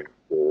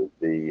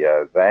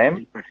the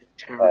VAM.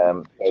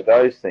 So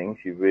those things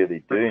you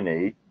really do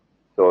need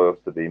soils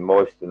to be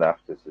moist enough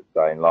to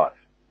sustain life.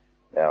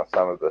 Now,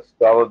 some of the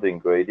solid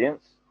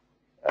ingredients,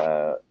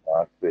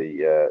 like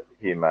the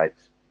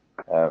humates,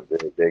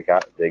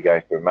 they're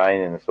going to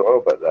remain in the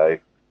soil, but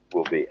they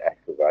will be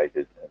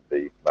activated and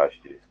be most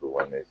useful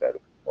when there's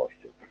adequate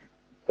moisture.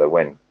 So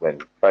when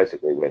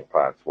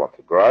plants want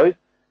to grow,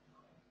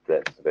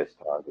 that's the best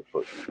time to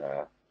put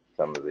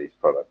some of these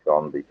products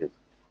on, because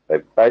they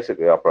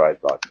basically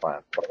operate like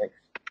plant tonics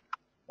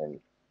and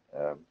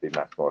be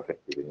much more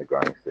effective in the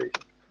growing season.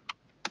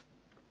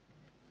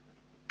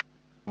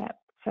 Yep.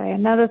 So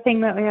another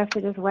thing that we have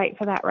to just wait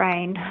for that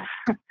rain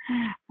at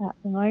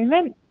the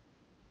moment.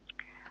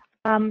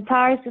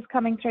 Tara's just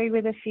coming through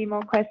with a few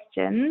more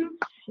questions.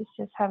 She's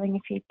just having a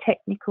few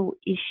technical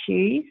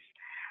issues.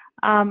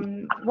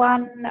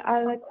 One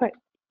other quick,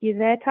 you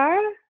there,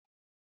 Tara?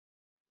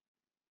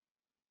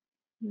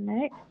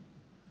 No.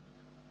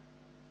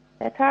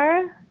 There,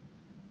 Tara?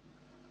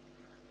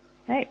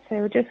 No, so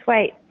we'll just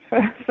wait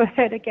for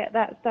her to get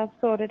that stuff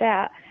sorted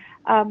out.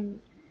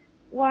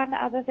 One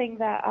other thing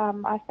that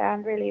I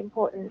found really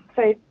important,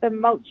 so the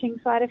mulching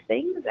side of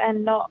things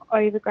and not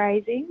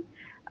overgrazing.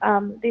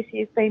 This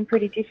year's been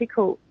pretty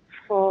difficult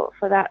for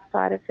that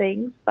side of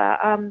things, but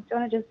do you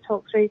want to just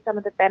talk through some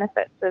of the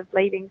benefits of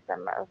leaving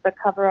some of the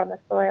cover on the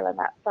soil and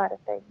that side of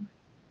things?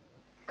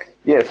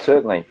 Yes,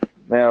 certainly.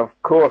 Now,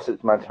 of course,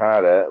 it's much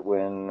harder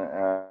when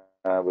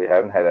we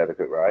haven't had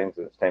adequate rains,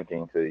 and it's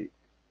tempting to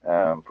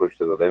push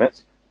to the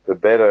limits. The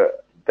better,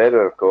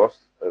 of course,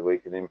 we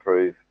can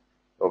improve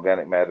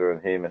organic matter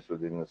and humus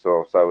within the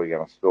soil, so we're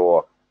going to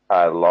store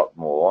a lot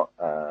more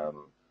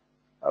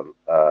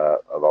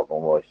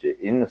moisture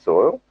in the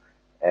soil.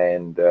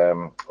 And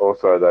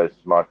also those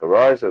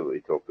mycorrhiza that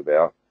we talked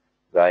about,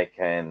 they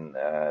can,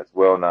 it's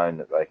well known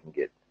that they can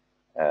get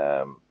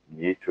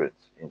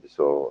nutrients into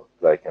soil.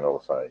 They can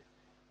also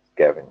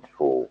scavenge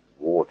for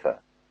water.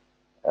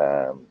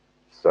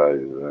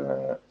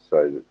 So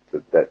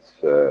that's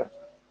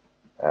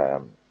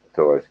it's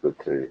always good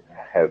to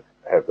have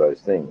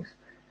those things.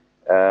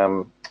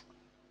 So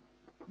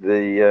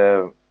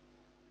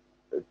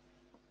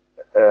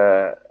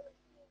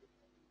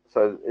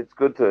it's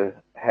good to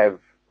have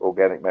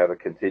organic matter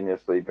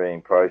continuously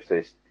being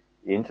processed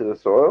into the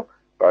soil,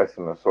 both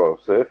from the soil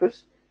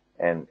surface,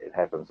 and it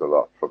happens a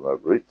lot from the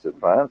roots of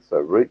plants. So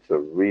roots are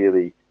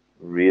really,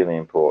 really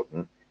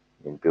important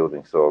in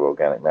building soil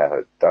organic matter.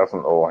 It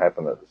doesn't all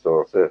happen at the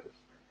soil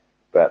surface.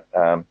 But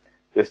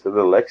just a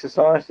little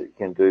exercise that you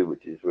can do,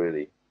 which is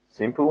really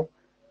simple.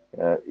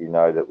 You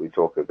know that we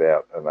talk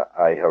about an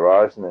A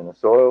horizon in the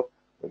soil,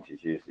 which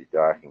is usually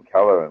dark in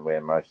colour and where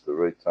most of the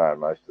roots are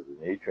and most of the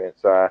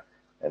nutrients are.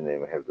 And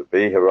then we have the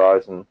B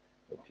horizon,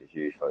 which is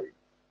usually,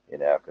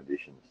 in our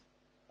conditions,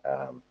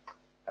 a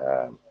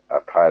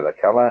paler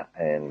colour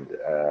and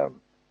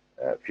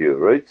fewer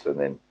roots, and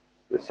then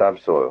the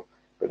subsoil.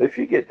 But if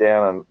you get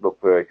down and look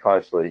very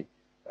closely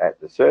at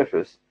the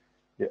surface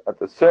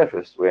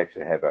we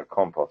actually have our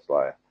compost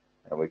layer,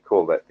 and we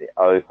call that the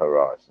O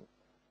horizon,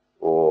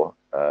 or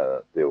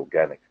the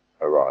organic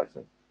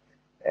horizon.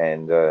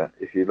 And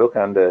if you look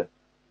under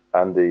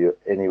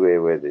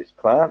anywhere where there's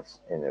plants,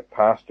 in your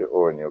pasture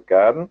or in your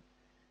garden,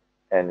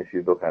 and if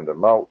you look under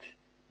mulch,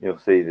 you'll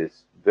see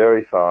this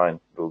very fine,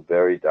 little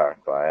very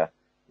dark layer,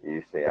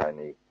 usually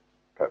only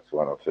perhaps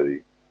 1 or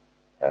 2,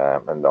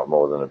 and not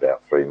more than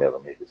about 3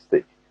 millimeters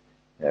thick.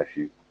 Now, if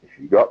you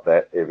got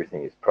that,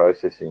 everything is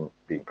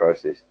being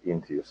processed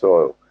into your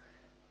soil.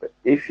 But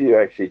if you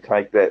actually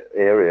take that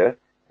area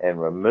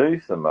and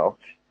remove the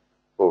mulch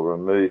or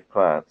remove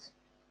plants,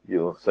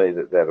 you'll see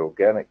that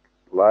organic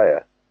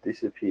layer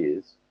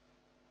disappears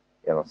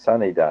on a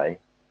sunny day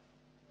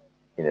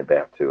in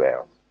about 2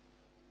 hours.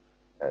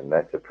 And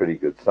that's a pretty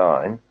good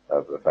sign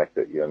of the fact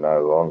that you're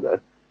no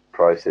longer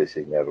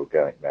processing that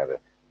organic matter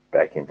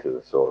back into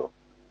the soil.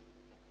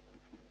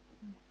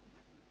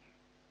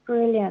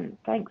 Brilliant.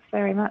 Thanks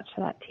very much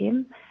for that,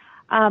 Tim.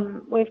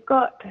 We've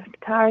got,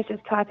 Tara's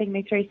just typing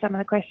me through some of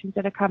the questions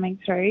that are coming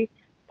through.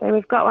 So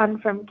we've got one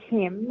from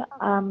Kim.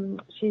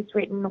 She's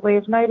written,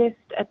 we've noticed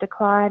a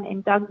decline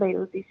in dung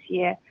beetles this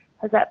year.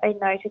 Has that been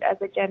noted as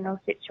a general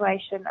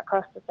situation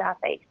across the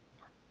southeast?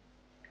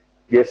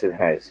 Yes, it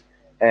has.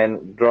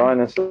 And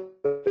dryness,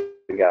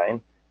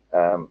 again,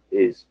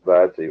 is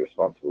largely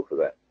responsible for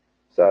that.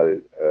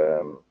 So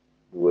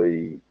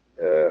the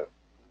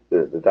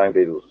dung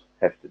beetles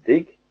have to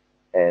dig,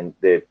 and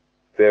they're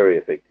very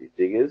effective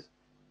diggers,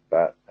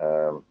 but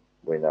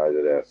we know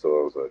that our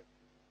soils are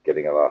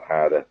getting a lot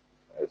harder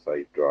as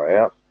they dry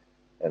out,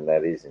 and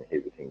that is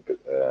inhibiting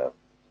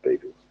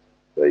beetles.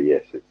 So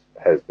yes, it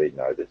has been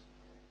noticed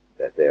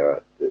that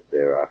there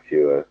are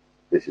fewer.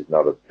 This is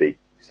not a big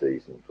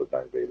season for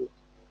dung beetles.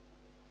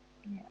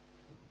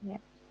 Yeah,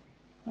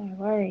 no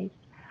worries.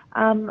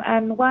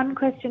 And one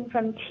question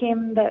from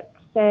Tim that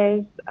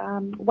says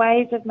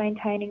ways of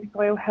maintaining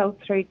soil health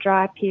through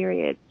dry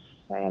periods.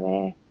 So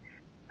they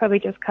probably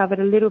just covered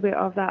a little bit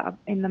of that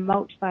in the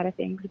mulch side of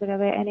things, but are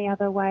there any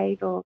other ways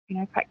or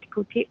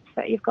practical tips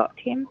that you've got,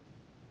 Tim?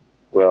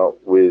 Well,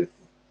 with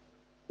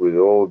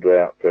all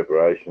drought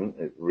preparation,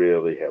 it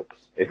really helps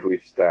if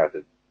we've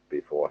started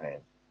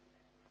beforehand,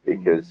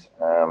 because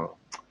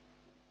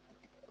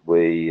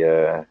we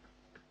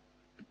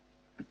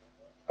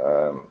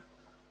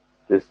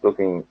just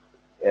looking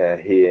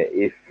here,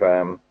 if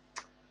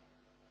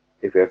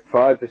we have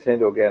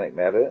 5% organic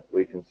matter,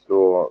 we can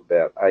store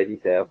about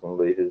 80,000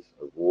 litres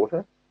of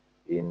water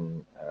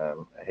in a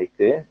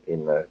hectare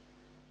in the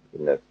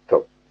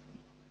top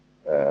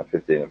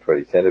 15 and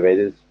 20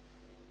 centimetres.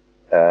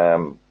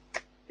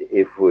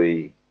 If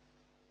we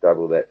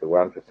double that to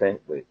 1%,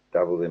 we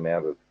double the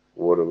amount of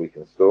water we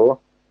can store.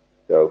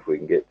 So if we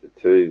can get to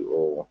 2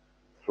 or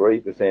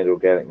 3%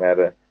 organic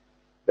matter,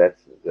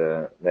 that's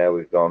now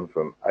we've gone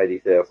from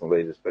 80,000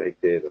 litres per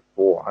hectare to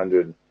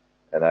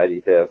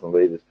 480,000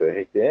 litres per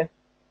hectare.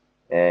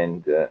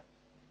 And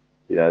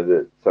you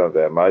know, some of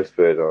our most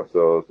fertile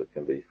soils, that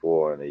can be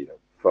 4 and even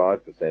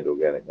 5%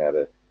 organic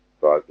matter,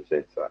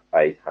 5%, so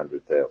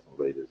 800,000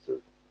 litres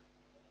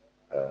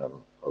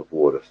of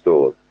water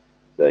stored.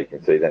 So you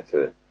can see that's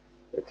a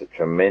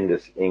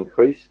tremendous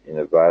increase in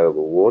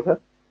available water.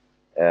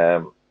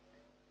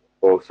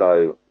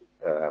 Also,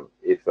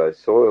 if those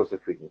soils,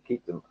 if we can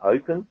keep them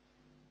open,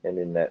 and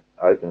in that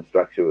open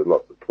structure with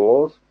lots of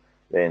pores,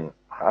 then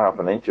half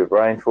an inch of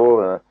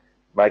rainfall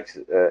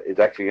it's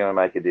actually going to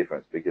make a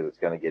difference, because it's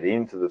going to get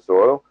into the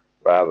soil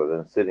rather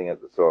than sitting at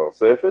the soil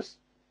surface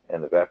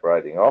and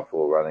evaporating off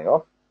or running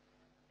off.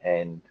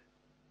 And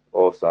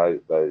also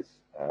those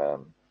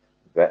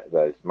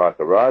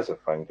mycorrhiza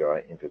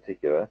fungi in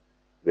particular,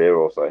 they're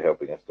also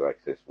helping us to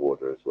access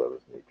water as well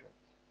as nutrients.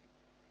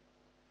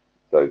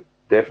 So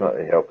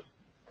definitely helps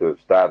to have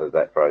started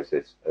that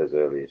process as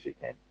early as you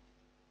can.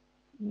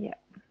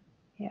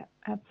 Yeah,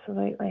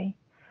 absolutely.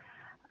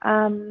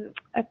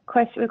 A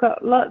question, we've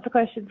got lots of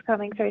questions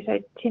coming through, so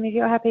Tim, if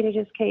you're happy to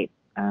just keep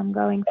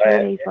going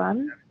through these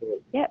ones.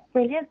 Yeah,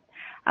 brilliant.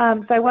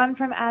 So one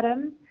from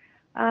Adam.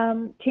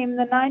 Tim,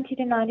 the 90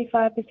 to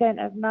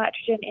 95% of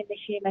nitrogen in the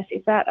humus,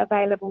 is that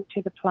available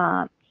to the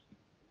plants?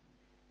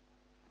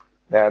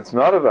 Now, it's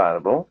not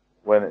available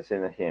when it's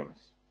in the humus.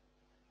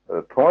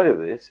 The point of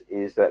this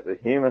is that the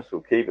humus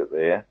will keep it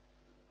there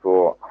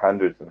for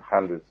hundreds and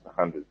hundreds and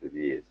hundreds of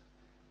years.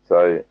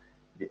 So,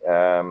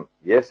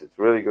 yes, it's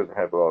really good to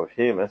have a lot of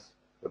humus.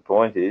 The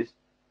point is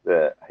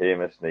that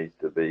humus needs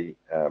to be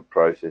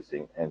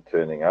processing and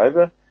turning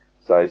over.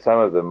 So some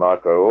of the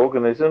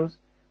microorganisms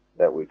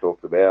that we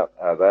talked about,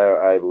 they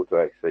are able to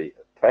actually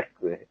attack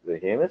the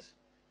humus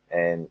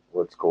and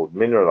what's called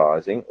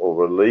mineralizing or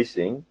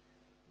releasing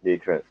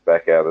nutrients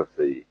back out of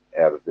the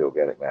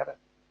organic matter.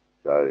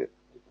 So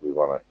we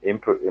want to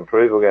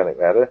improve organic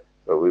matter,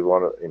 but we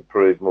want to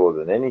improve more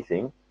than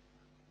anything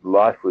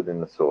life within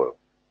the soil.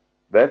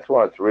 That's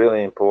why it's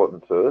really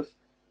important to us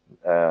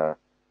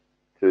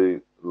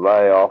to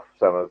lay off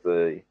some of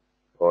the,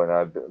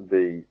 or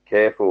be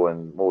careful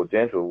and more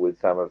gentle with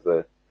some of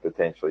the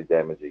potentially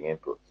damaging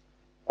inputs.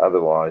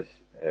 Otherwise,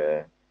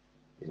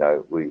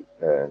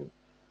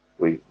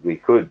 we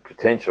could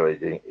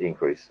potentially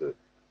increase the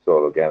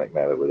soil organic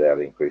matter without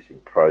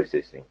increasing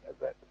processing of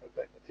that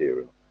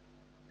material.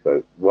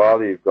 So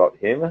while you've got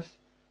humus,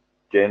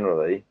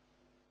 generally,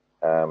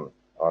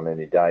 on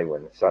any day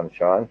when the sun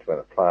shines, when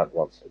a plant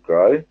wants to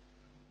grow,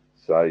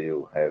 so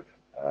you'll have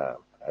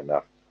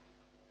enough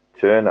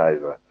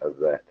turnover of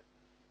that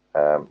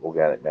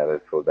organic matter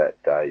for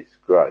that day's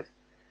growth.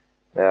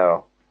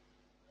 Now,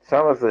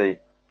 some of the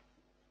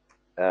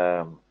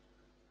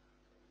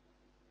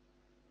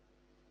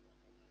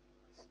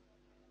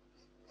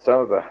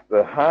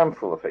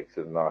harmful effects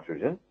of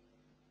nitrogen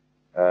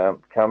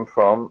come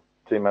from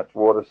too much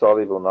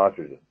water-soluble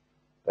nitrogen.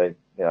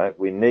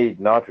 We need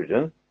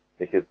nitrogen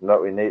because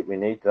we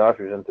need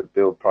nitrogen to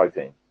build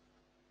protein.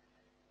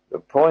 The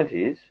point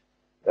is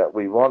that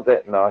we want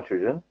that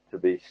nitrogen to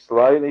be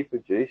slowly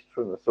produced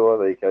from the soil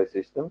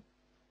ecosystem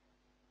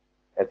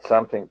at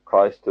something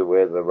close to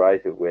where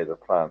the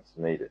plants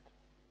need it.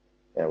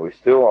 Now, we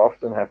still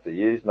often have to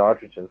use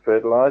nitrogen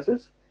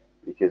fertilisers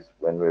because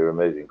when we're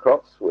removing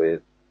crops,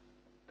 we're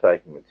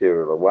taking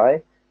material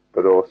away,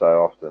 but also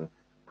often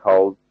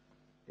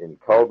in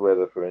cold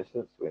weather, for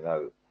instance, we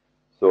know that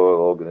soil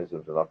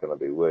organisms are not going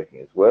to be working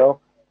as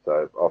well.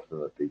 So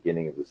often at the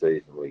beginning of the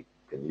season, we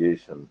can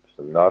use some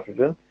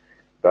nitrogen,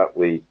 but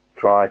we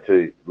try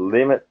to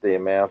limit the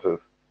amount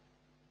of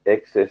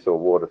excess or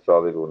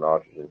water-soluble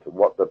nitrogen to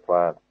what the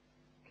plant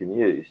can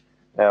use.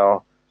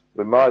 Now,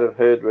 we might have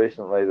heard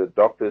recently that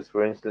doctors,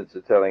 for instance,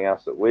 are telling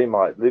us that we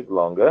might live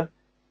longer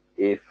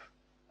if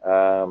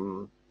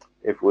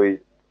we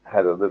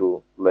had a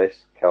little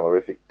less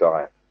calorific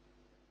diet.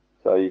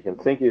 So you can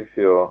think of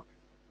your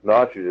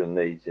nitrogen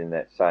needs in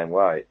that same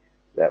way,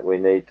 that we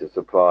need to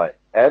supply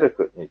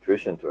adequate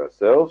nutrition to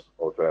ourselves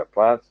or to our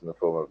plants in the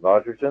form of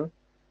nitrogen,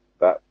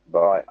 but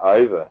by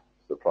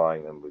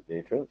over-supplying them with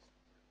nutrients,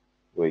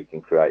 we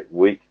can create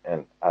weak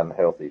and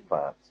unhealthy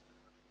plants.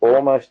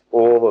 Almost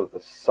all of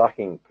the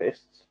sucking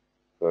pests,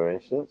 for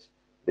instance,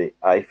 the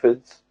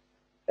aphids,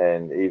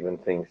 and even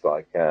things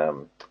like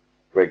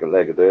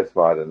red-legged earth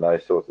mite and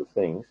those sorts of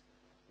things,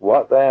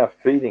 what they are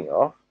feeding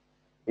off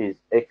is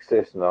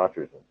excess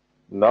nitrogen.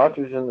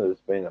 Nitrogen has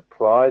been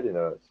applied in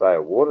a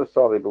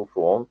water-soluble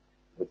form.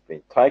 It's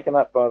been taken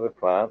up by the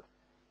plant,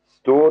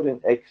 stored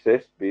in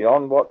excess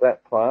beyond what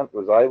that plant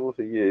was able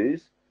to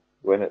use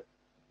when it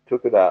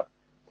took it up.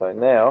 So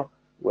now,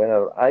 when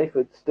an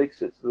aphid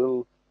sticks its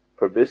little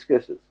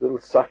proboscis, its little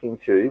sucking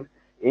tube,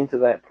 into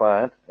that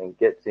plant and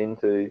gets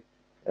into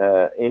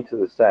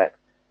the sac,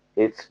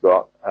 it's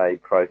got a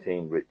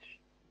protein-rich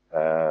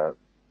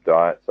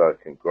diet, so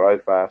it can grow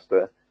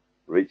faster,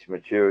 reach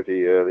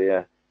maturity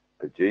earlier,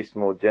 produce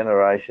more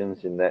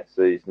generations in that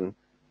season,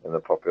 and the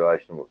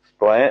population will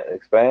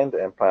expand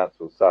and plants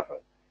will suffer.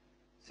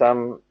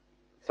 Some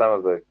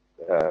of the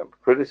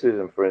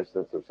criticism, for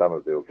instance, of some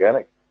of the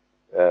organic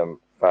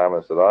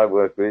farmers that I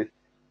work with,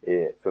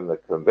 from the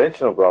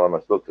conventional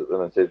agronomist, looked at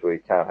them and says, well, you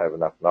can't have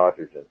enough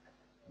nitrogen.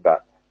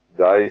 But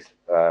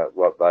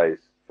what those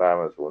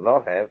farmers will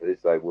not have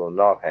is they will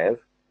not have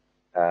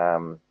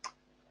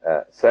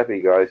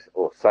sappy growth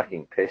or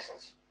sucking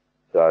pests.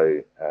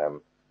 So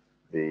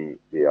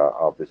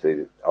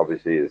obviously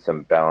there's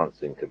some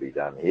balancing to be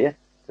done here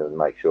to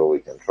make sure we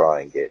can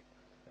try and get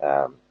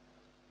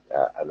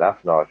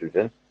enough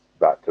nitrogen,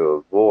 but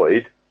to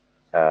avoid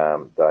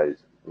those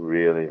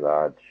really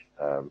large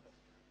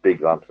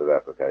big lumps of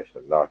application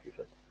of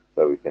nitrogen.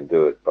 So we can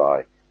do it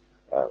by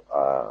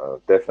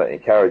definitely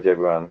encourage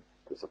everyone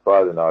to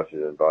supply the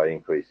nitrogen by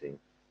increasing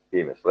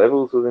humus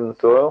levels within the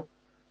soil,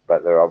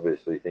 but there are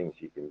obviously things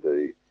you can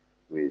do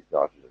with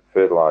nitrogen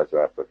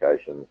fertilizer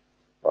applications,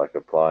 like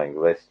applying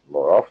less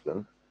more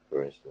often,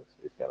 for instance,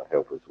 is going to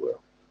help as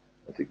well.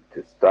 And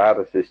to start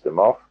a system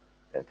off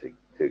and to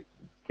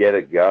get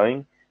it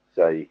going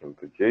so you can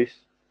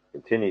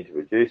continue to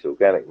produce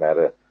organic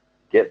matter,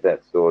 get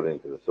that stored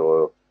into the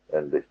soil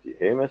and lift your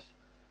humus,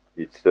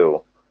 you'd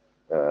still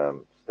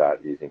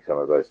start using some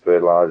of those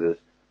fertilizers,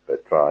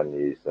 but try and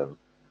use them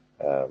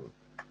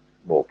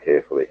more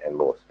carefully and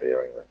more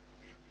sparingly.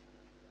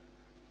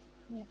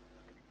 Yeah.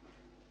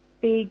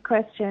 Big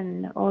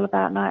question all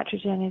about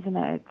nitrogen, isn't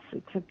it?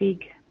 It's a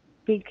big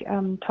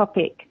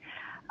topic.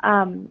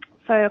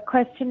 So a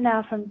question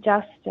now from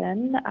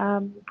Justin.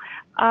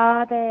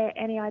 Are there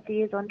any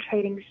ideas on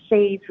treating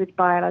seeds with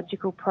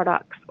biological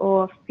products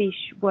or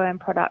fish worm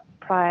products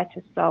prior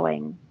to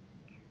sowing?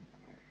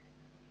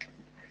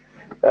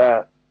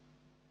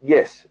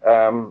 Yes.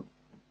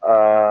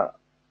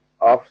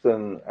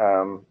 Often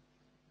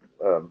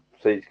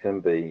seeds can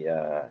be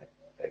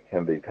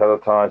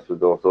pelletized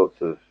with all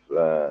sorts of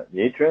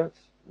nutrients.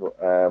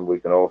 We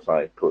can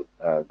also put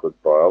good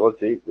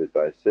biology with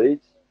those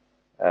seeds.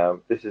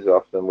 This is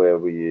often where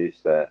we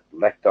use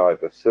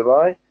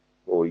lactobacilli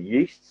or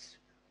yeasts,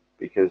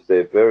 because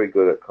they're very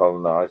good at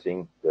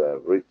colonizing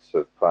the roots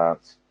of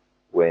plants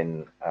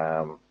when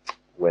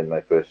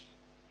they first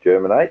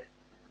germinate,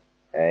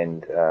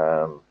 and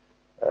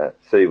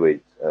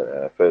seaweeds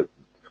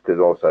could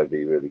also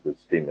be really good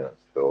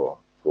stimulants for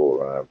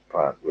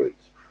plant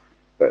roots.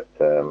 But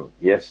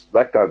yes,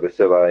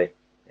 lactobacilli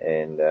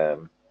and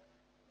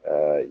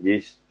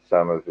yeast.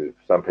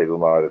 Some people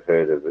might have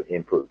heard of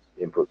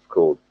inputs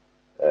called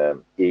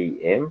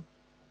EM,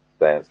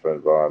 stands for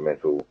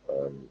environmental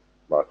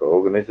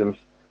microorganisms,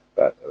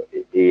 but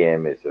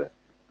EM is a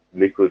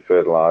liquid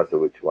fertilizer,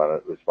 which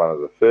was one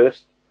of the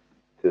first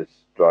to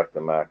strike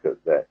the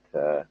market that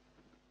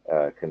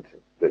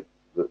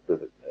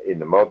in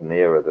the modern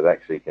era that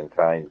actually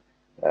contained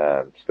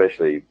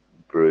specially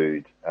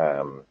brewed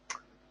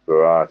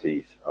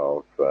varieties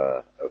of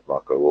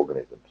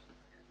microorganisms.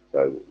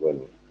 So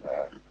when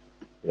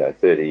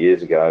 30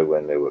 years ago,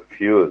 when there were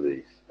few of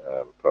these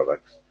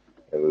products,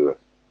 and we were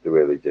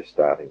really just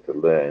starting to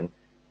learn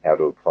how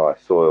to apply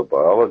soil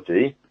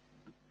biology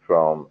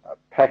from a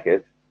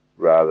packet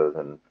rather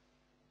than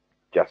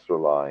just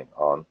relying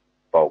on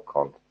bulk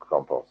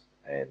compost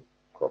and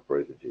crop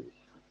residues.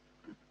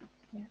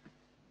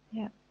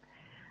 Yeah.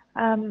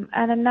 And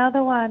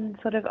another one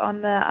sort of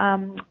on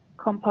the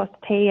compost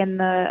tea and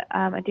the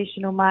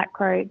additional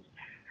microbes.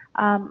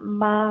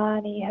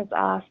 Marnie has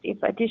asked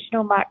if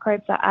additional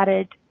microbes are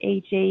added,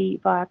 e.g.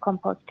 via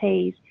compost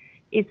teas,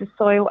 is the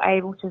soil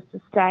able to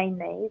sustain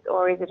these,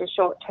 or is it a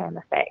short-term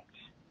effect?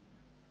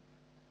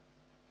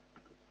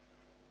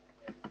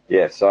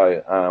 Yeah,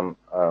 so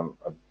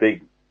a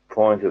big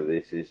point of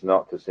this is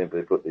not to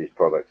simply put these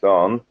products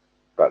on,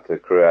 but to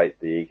create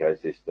the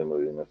ecosystem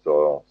within the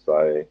soil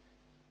so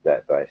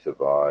that they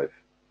survive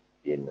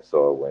in the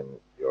soil when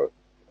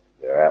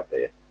they're out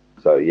there.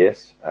 So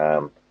yes,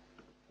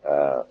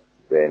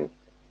 then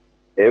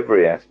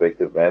every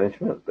aspect of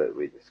management that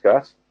we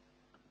discussed,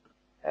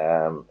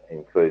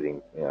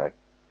 including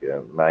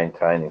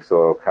maintaining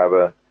soil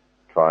cover,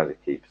 trying to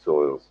keep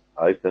soils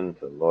open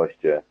to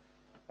moisture,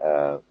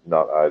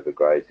 not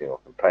overgrazing or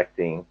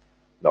compacting,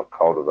 not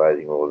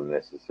cultivating more than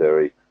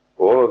necessary.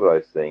 All of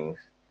those things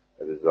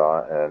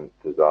are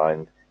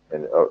designed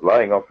and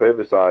laying off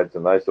herbicides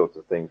and those sorts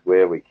of things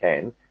where we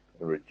can,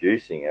 and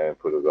reducing our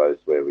input of those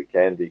where we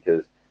can,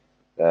 because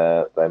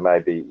they may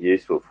be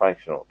useful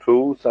functional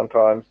tools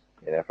sometimes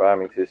in our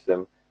farming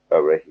system,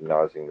 but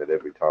recognising that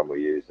every time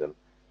we use them,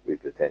 we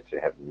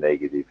potentially have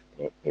negative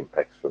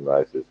impacts from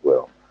those as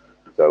well.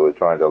 So we're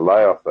trying to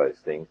lay off those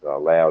things and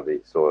allow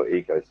the soil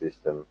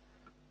ecosystem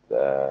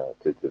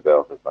to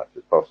develop as much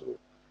as possible.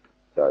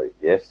 So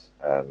yes,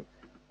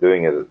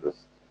 doing it at the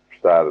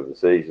start of the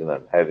season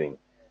and having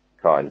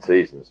kind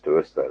seasons to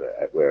us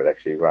where it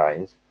actually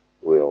rains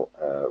will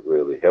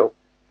really help,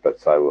 but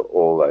so will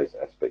all those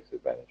aspects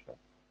of management.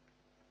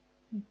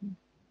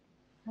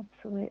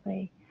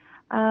 Absolutely.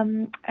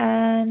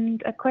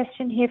 And a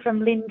question here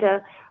from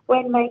Linda.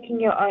 When making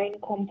your own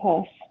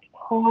compost,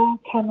 how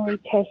can we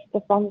test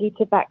the fungi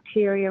to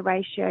bacteria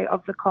ratio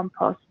of the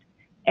compost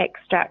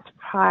extract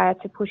prior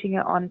to putting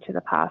it onto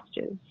the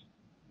pastures?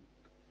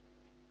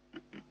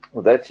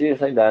 Well, that's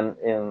usually done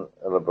in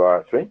a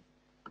laboratory.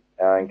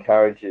 I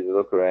encourage you to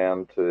look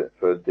around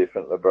for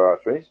different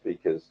laboratories,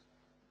 because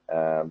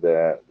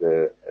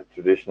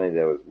traditionally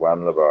there was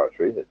one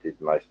laboratory that did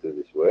most of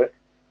this work,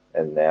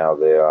 and now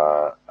there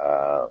are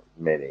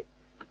many.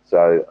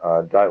 So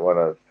I don't want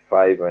to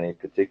favour any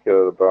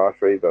particular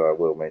laboratory, but I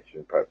will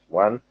mention perhaps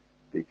one,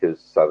 because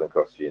Southern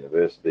Cross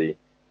University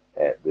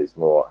at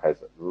Lismore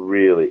has a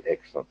really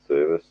excellent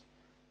service,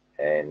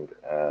 and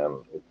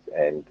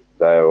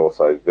they are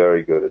also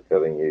very good at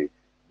telling you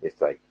if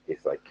they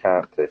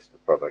can't test the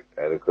product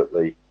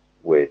adequately,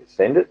 where to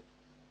send it.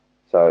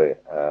 So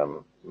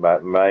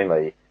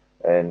mainly,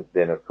 and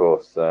then of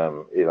course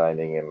Elaine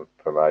Ingham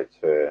promotes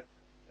her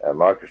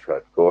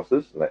microscope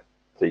courses, and that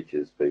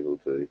teaches people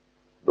to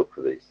look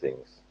for these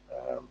things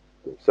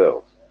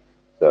themselves.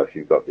 So if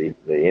you've got the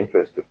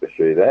interest to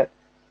pursue that,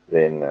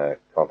 then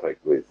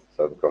contact with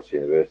Southern Cross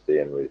University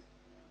and with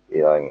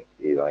Elaine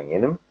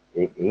Ingham.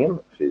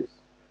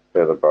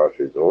 Her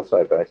laboratory is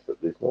also based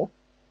at Lismore,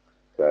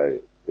 so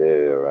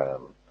they're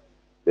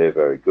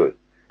very good.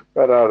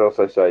 But I'd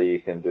also say you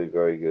can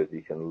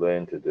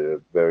learn to do a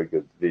very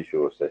good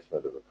visual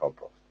assessment of the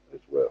compost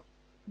as well.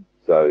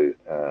 So,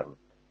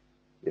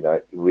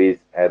 with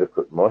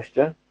adequate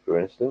moisture, for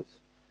instance,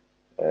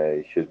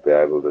 you should be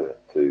able to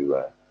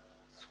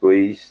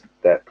squeeze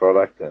that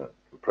product and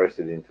compress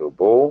it into a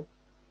ball,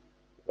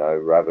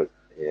 rub it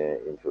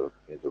into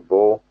a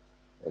ball,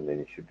 and then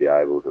you should be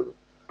able to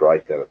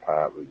break that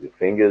apart with your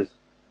fingers,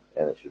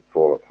 and it should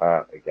fall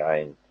apart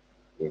again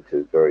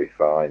into very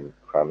fine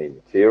crummy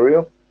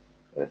material.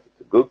 And if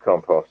it's a good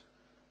compost,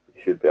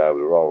 you should be able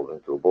to roll it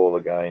into a ball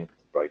again,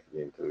 break it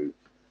into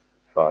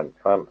fine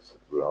clumps,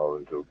 roll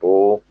it into a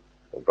ball,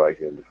 and break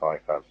it into fine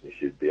clumps. You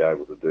should be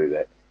able to do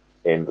that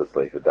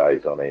endlessly for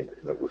days on end,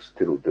 and it will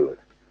still do it.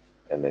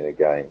 And then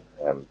again,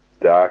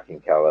 dark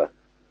in colour,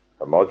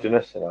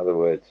 homogeneous, in other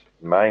words,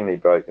 mainly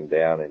broken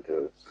down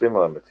into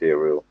similar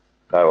material,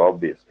 no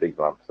obvious big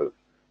lumps of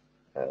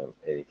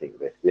anything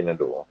left in it,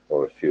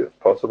 or as few as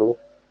possible,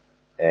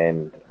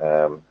 and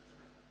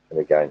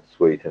again,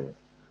 sweet and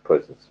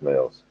pleasant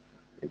smells.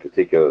 In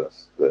particular,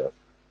 the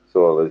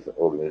soil is an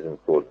organism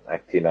called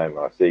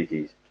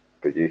Actinomycetes,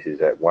 produces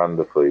that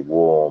wonderfully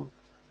warm,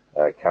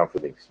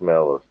 comforting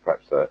smell of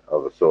perhaps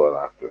of a soil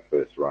after a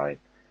first rain.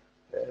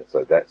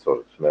 So that sort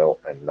of smell,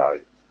 and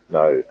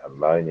no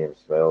ammonium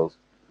smells,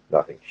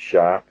 nothing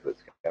sharp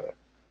that's going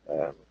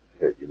to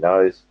hurt your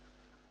nose.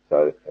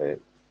 So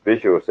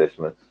visual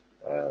assessments,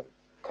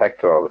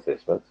 tactile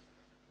assessments,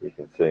 you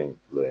can soon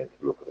learn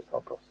to look at the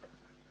compost.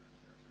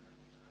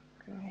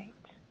 Great.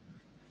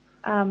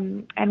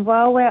 And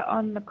while we're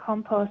on the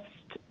compost,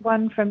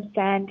 one from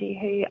Sandy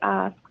who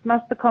asks,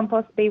 must the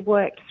compost be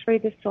worked through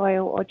the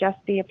soil or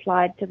just be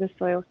applied to the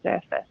soil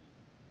surface?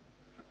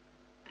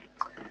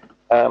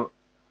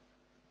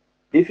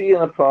 If you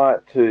can apply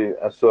it to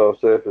a soil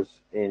surface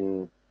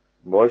in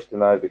moist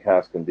and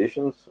overcast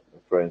conditions,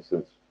 for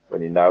instance,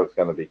 when you know it's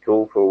going to be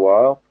cool for a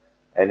while,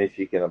 and if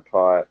you can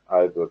apply it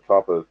over the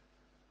top of,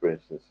 for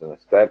instance, an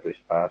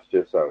established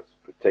pasture so it's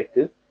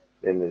protected,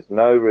 then there's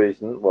no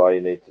reason why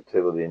you need to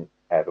till it in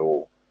at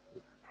all.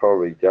 It's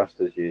probably just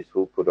as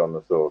useful put on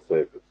the soil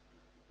surface.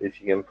 If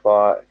you can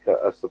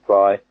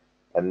supply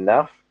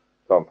enough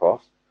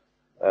compost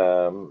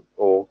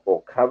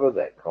or cover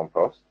that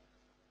compost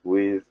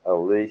with at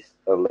least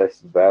a less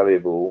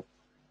valuable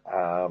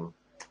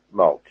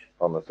mulch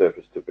on the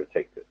surface to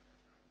protect it.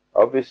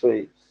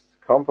 Obviously,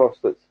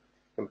 compost that's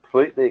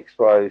completely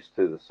exposed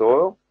to the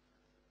soil,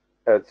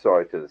 to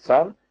the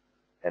sun,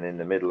 and in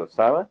the middle of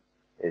summer,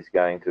 is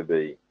going to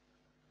be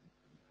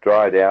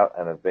dried out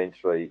and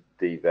eventually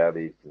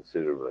devalued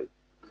considerably.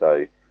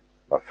 So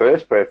my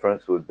first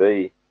preference would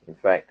be, in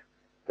fact,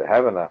 to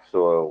have enough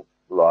soil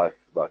life,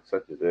 like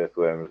such as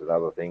earthworms and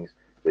other things,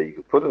 that you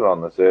could put it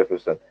on the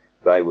surface and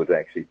they would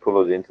actually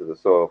pull it into the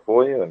soil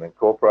for you and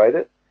incorporate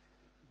it.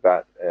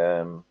 But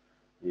in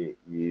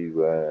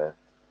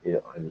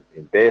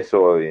bare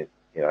soil,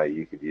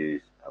 you could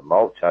use a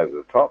mulch over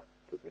the top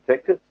to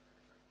protect it.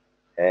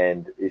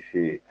 And if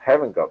you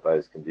haven't got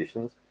those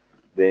conditions,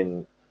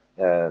 then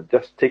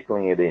just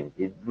tickling it in.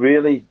 You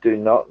really do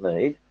not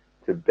need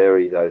to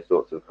bury those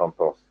sorts of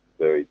compost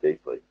very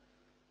deeply.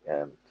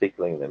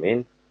 Tickling them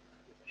in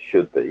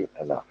should be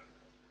enough.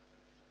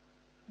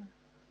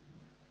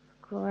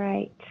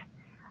 Great.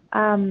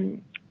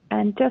 And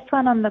just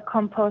one on the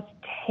compost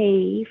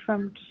tea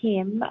from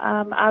Kim.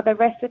 Are the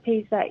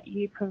recipes that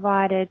you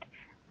provided,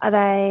 are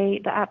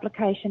they the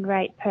application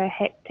rate per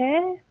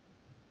hectare?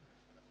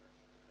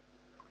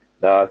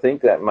 No, I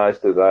think that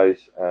most of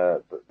those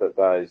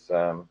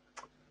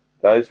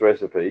those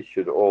recipes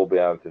should all be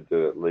able to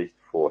do at least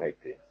 4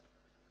 hectares.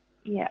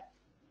 Yeah.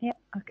 Yeah.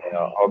 Okay.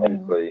 Now,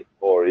 obviously,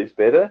 more is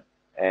better,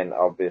 and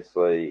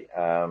obviously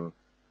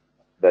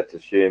that's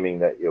assuming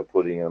that you're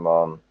putting them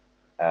on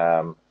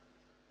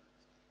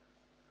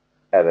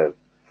at a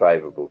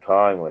favourable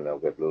time when they'll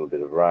get a little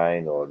bit of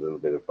rain or a little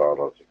bit of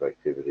biological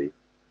activity.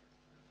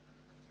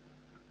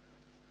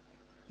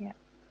 Yeah.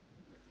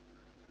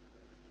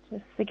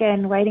 Just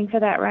again, waiting for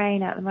that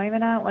rain at the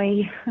moment, aren't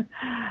we?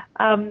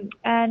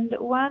 And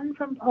one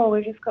from Paul,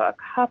 we've just got a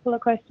couple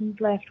of questions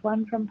left.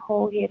 One from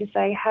Paul here to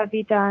say, have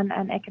you done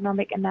an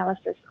economic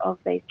analysis of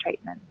these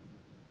treatments?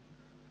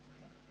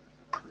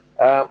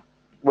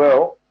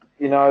 Well,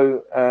 you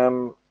know,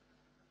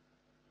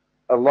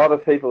 a lot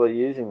of people are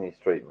using these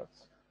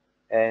treatments,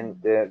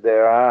 and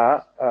there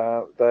are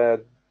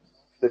the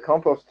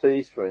compost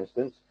teas, for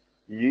instance,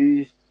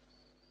 used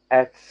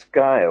at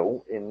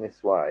scale in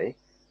this way,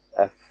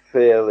 are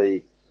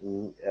fairly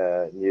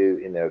new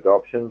in their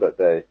adoption, but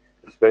they,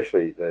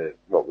 especially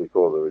what we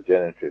call the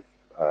regenerative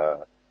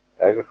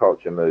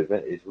agriculture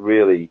movement, is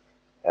really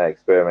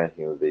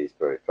experimenting with these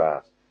very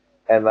fast,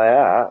 and they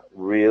are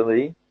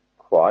really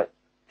quite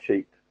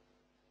cheap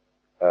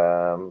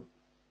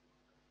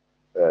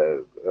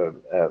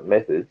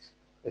methods,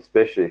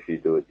 especially if you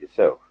do it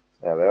yourself.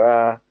 Now, there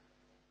are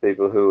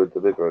people who would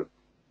deliver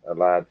a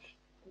large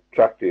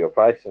truck to your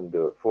place and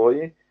do it for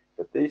you,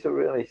 but these are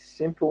really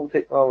simple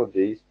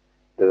technologies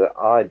that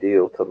are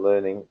ideal to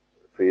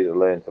for you to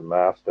learn to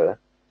master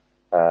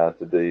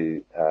to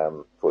do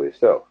for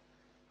yourself.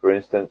 For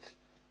instance,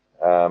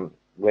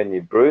 when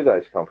you brew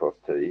those compost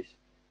teas,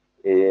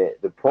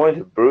 the point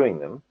of brewing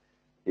them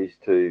is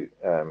to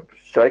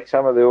shake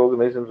some of the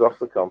organisms off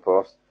the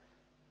compost,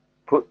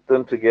 put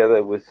them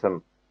together with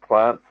some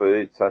plant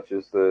food such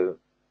as the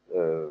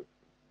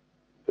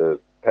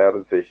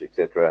powdered fish,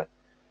 etc.,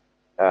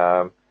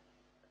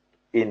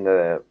 in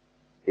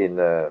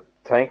the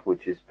tank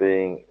which is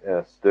being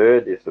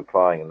stirred, is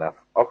supplying enough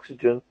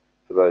oxygen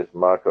for those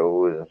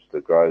microorganisms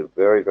to grow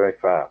very, very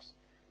fast.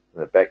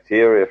 And the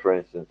bacteria, for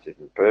instance,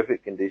 in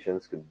perfect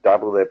conditions, can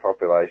double their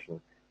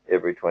population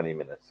every 20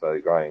 minutes, so they're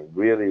growing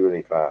really,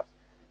 really fast.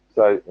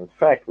 So, in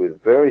fact,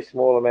 with very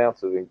small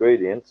amounts of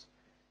ingredients,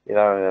 you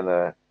know,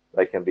 and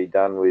they can be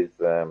done with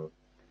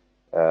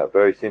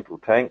very simple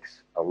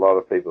tanks. A lot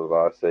of people that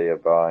I see are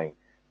buying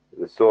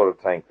the sort of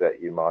tank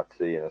that you might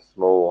see in a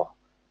small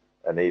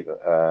and even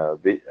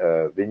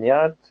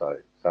vineyard, so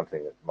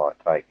something that might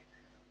take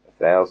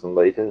 1,000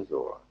 litres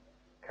or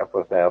a couple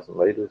of thousand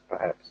litres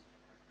perhaps.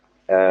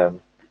 And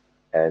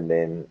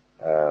then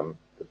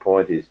the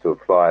point is to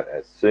apply it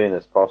as soon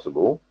as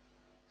possible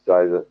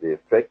so that the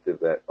effect of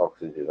that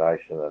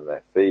oxygenation and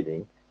that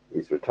feeding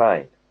is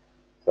retained.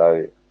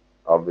 So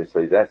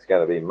obviously that's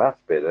going to be much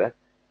better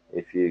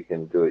if you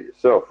can do it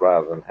yourself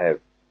rather than have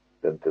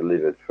them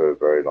delivered for a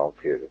very long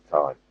period of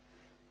time.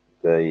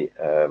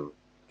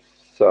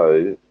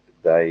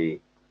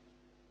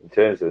 In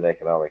terms of an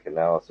economic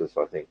analysis,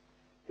 I think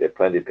there are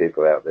plenty of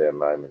people out there at the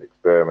moment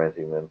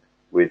experimenting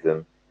with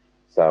them.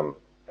 Some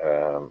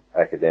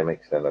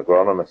academics and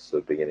agronomists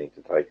are beginning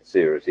to take a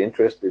serious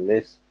interest in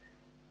this,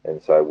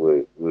 and so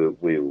we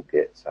will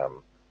get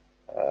some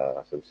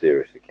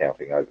serious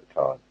accounting over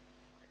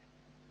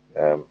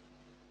time.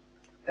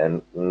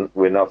 And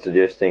we're not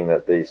suggesting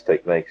that these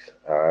techniques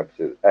are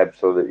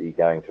absolutely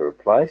going to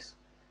replace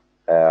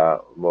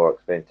our more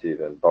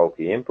expensive and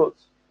bulky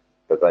inputs,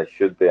 but they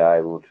should be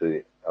able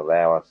to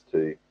allow us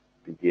to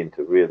begin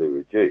to really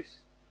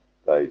reduce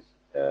those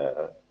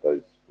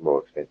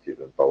more expensive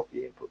and bulky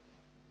inputs.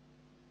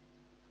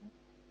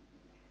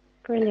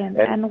 Brilliant.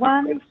 And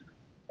one,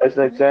 as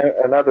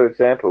another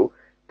example,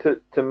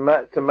 to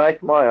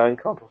make my own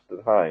compost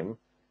at home,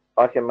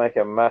 I can make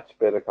a much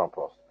better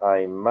compost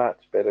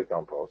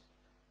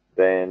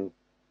than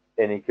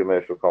any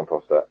commercial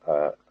composter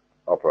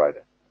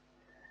operator.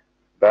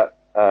 But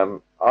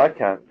I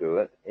can't do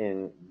it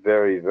in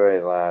very,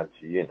 very large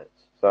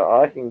units. So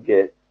I can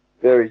get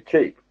very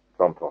cheap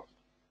compost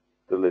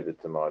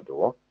delivered to my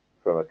door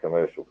from a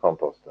commercial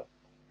composter.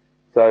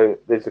 So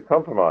there's a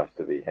compromise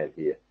to be had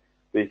here,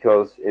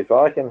 because if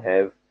I can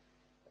have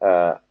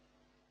a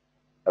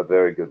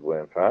very good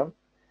worm farm,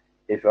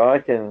 if I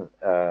can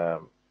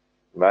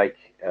make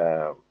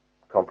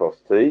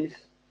compost teas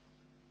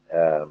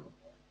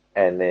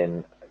and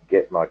then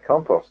get my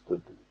compost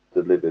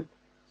delivered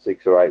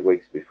 6 or 8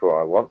 weeks before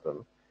I want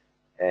them,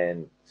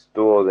 and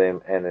store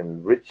them and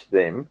enrich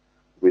them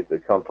with the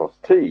compost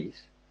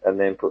teas and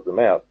then put them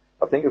out,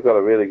 I think I've got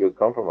a really good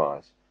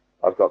compromise.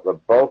 I've got the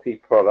bulky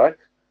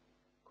product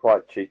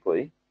quite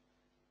cheaply,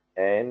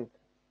 and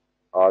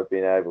I've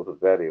been able to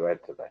value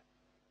add to that.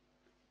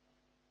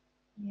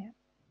 Yeah.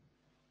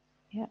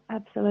 Yeah,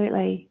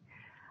 absolutely.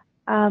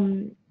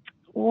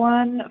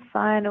 One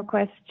final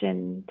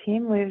question,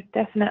 Tim. We've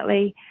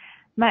definitely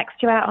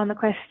maxed you out on the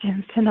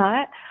questions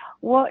tonight.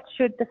 What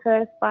should the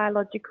first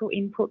biological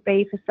input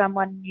be for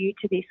someone new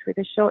to this with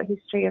a short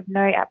history of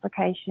no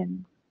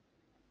application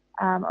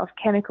of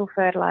chemical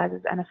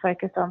fertilisers and a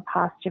focus on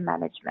pasture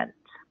management?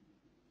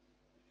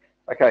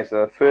 Okay,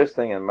 so the first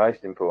thing and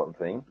most important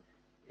thing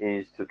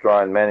is to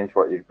try and manage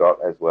what you've got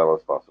as well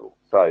as possible.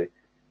 So,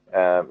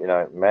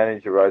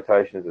 manage your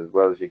rotations as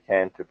well as you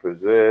can to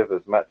preserve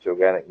as much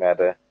organic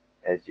matter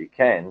as you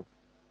can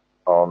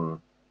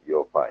on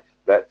your place.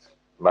 That's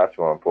much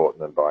more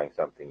important than buying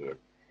something in.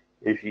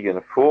 If you can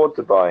afford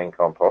to buy in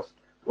compost,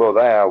 well,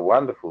 they are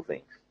wonderful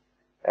things.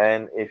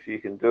 And if you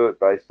can do it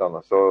based on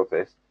a soil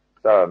test,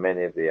 so are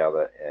many of the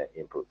other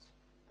inputs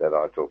that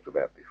I talked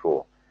about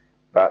before.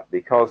 But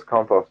because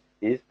compost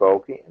is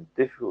bulky and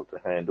difficult to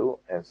handle,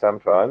 and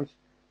sometimes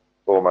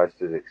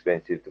almost as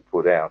expensive to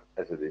put out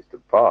as it is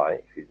to buy,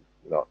 if you're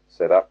not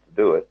set up to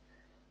do it,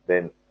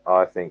 then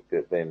I think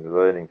that then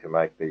learning to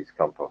make these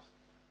compost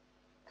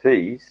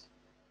teas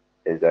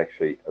is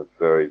actually a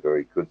very,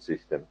 very good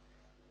system,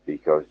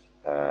 because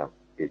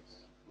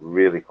it's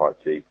really quite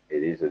cheap.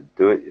 It is a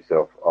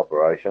do-it-yourself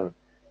operation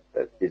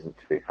that isn't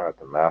too hard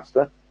to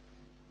master,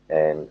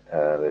 and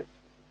there's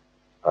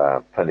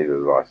plenty of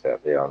advice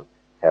out there on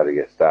how to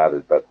get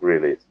started, but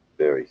really it's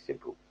very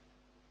simple.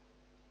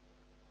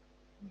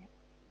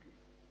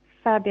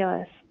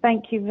 Fabulous.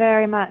 Thank you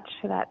very much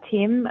for that,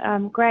 Tim.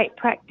 Great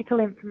practical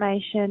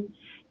information,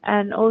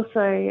 and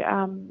also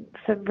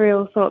some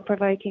real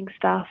thought-provoking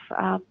stuff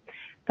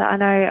that I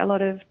know a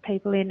lot of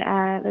people in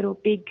our little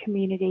BIGG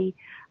community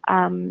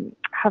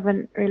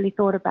haven't really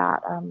thought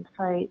about.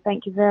 So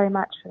thank you very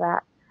much for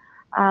that.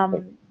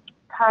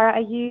 Tara,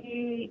 are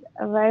you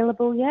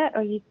available yet,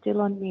 or are you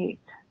still on mute?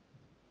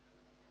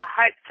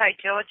 I hope so,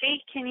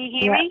 Georgie. Can you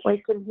hear me?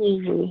 We can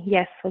hear you.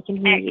 Yes, we can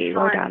hear you.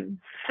 Well done.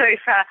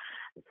 Super.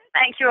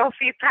 Thank you all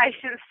for your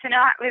patience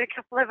tonight with a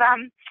couple of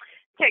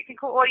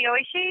technical audio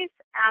issues.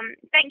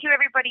 Thank you,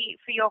 everybody,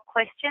 for your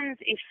questions.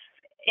 If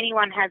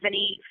anyone has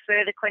any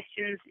further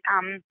questions,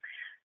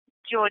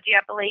 Georgie,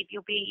 I believe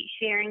you'll be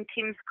sharing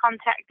Tim's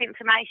contact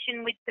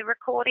information with the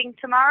recording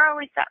tomorrow.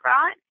 Is that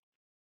right?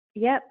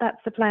 Yep, that's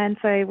the plan.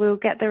 So we'll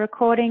get the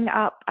recording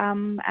up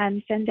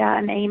and send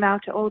out an email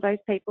to all those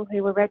people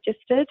who were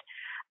registered.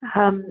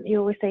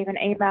 You'll receive an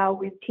email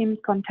with Tim's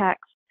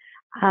contacts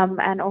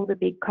and all the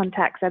BIGG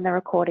contacts and the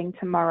recording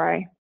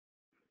tomorrow.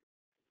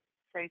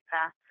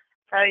 Super.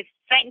 So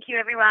thank you,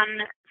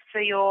 everyone,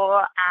 for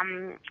your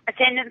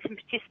attendance and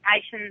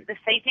participation this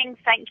evening.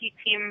 Thank you,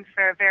 Tim,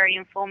 for a very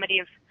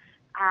informative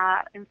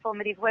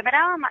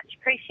webinar. Much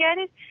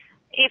appreciated.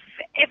 If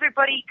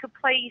everybody could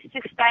please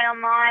just stay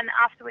online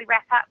after we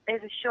wrap up,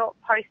 there's a short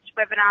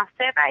post-webinar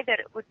survey that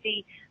it would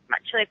be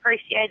muchly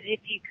appreciated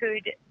if you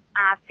could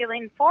fill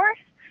in for us.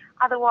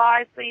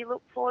 Otherwise, we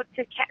look forward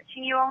to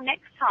catching you all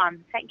next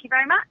time. Thank you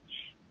very much.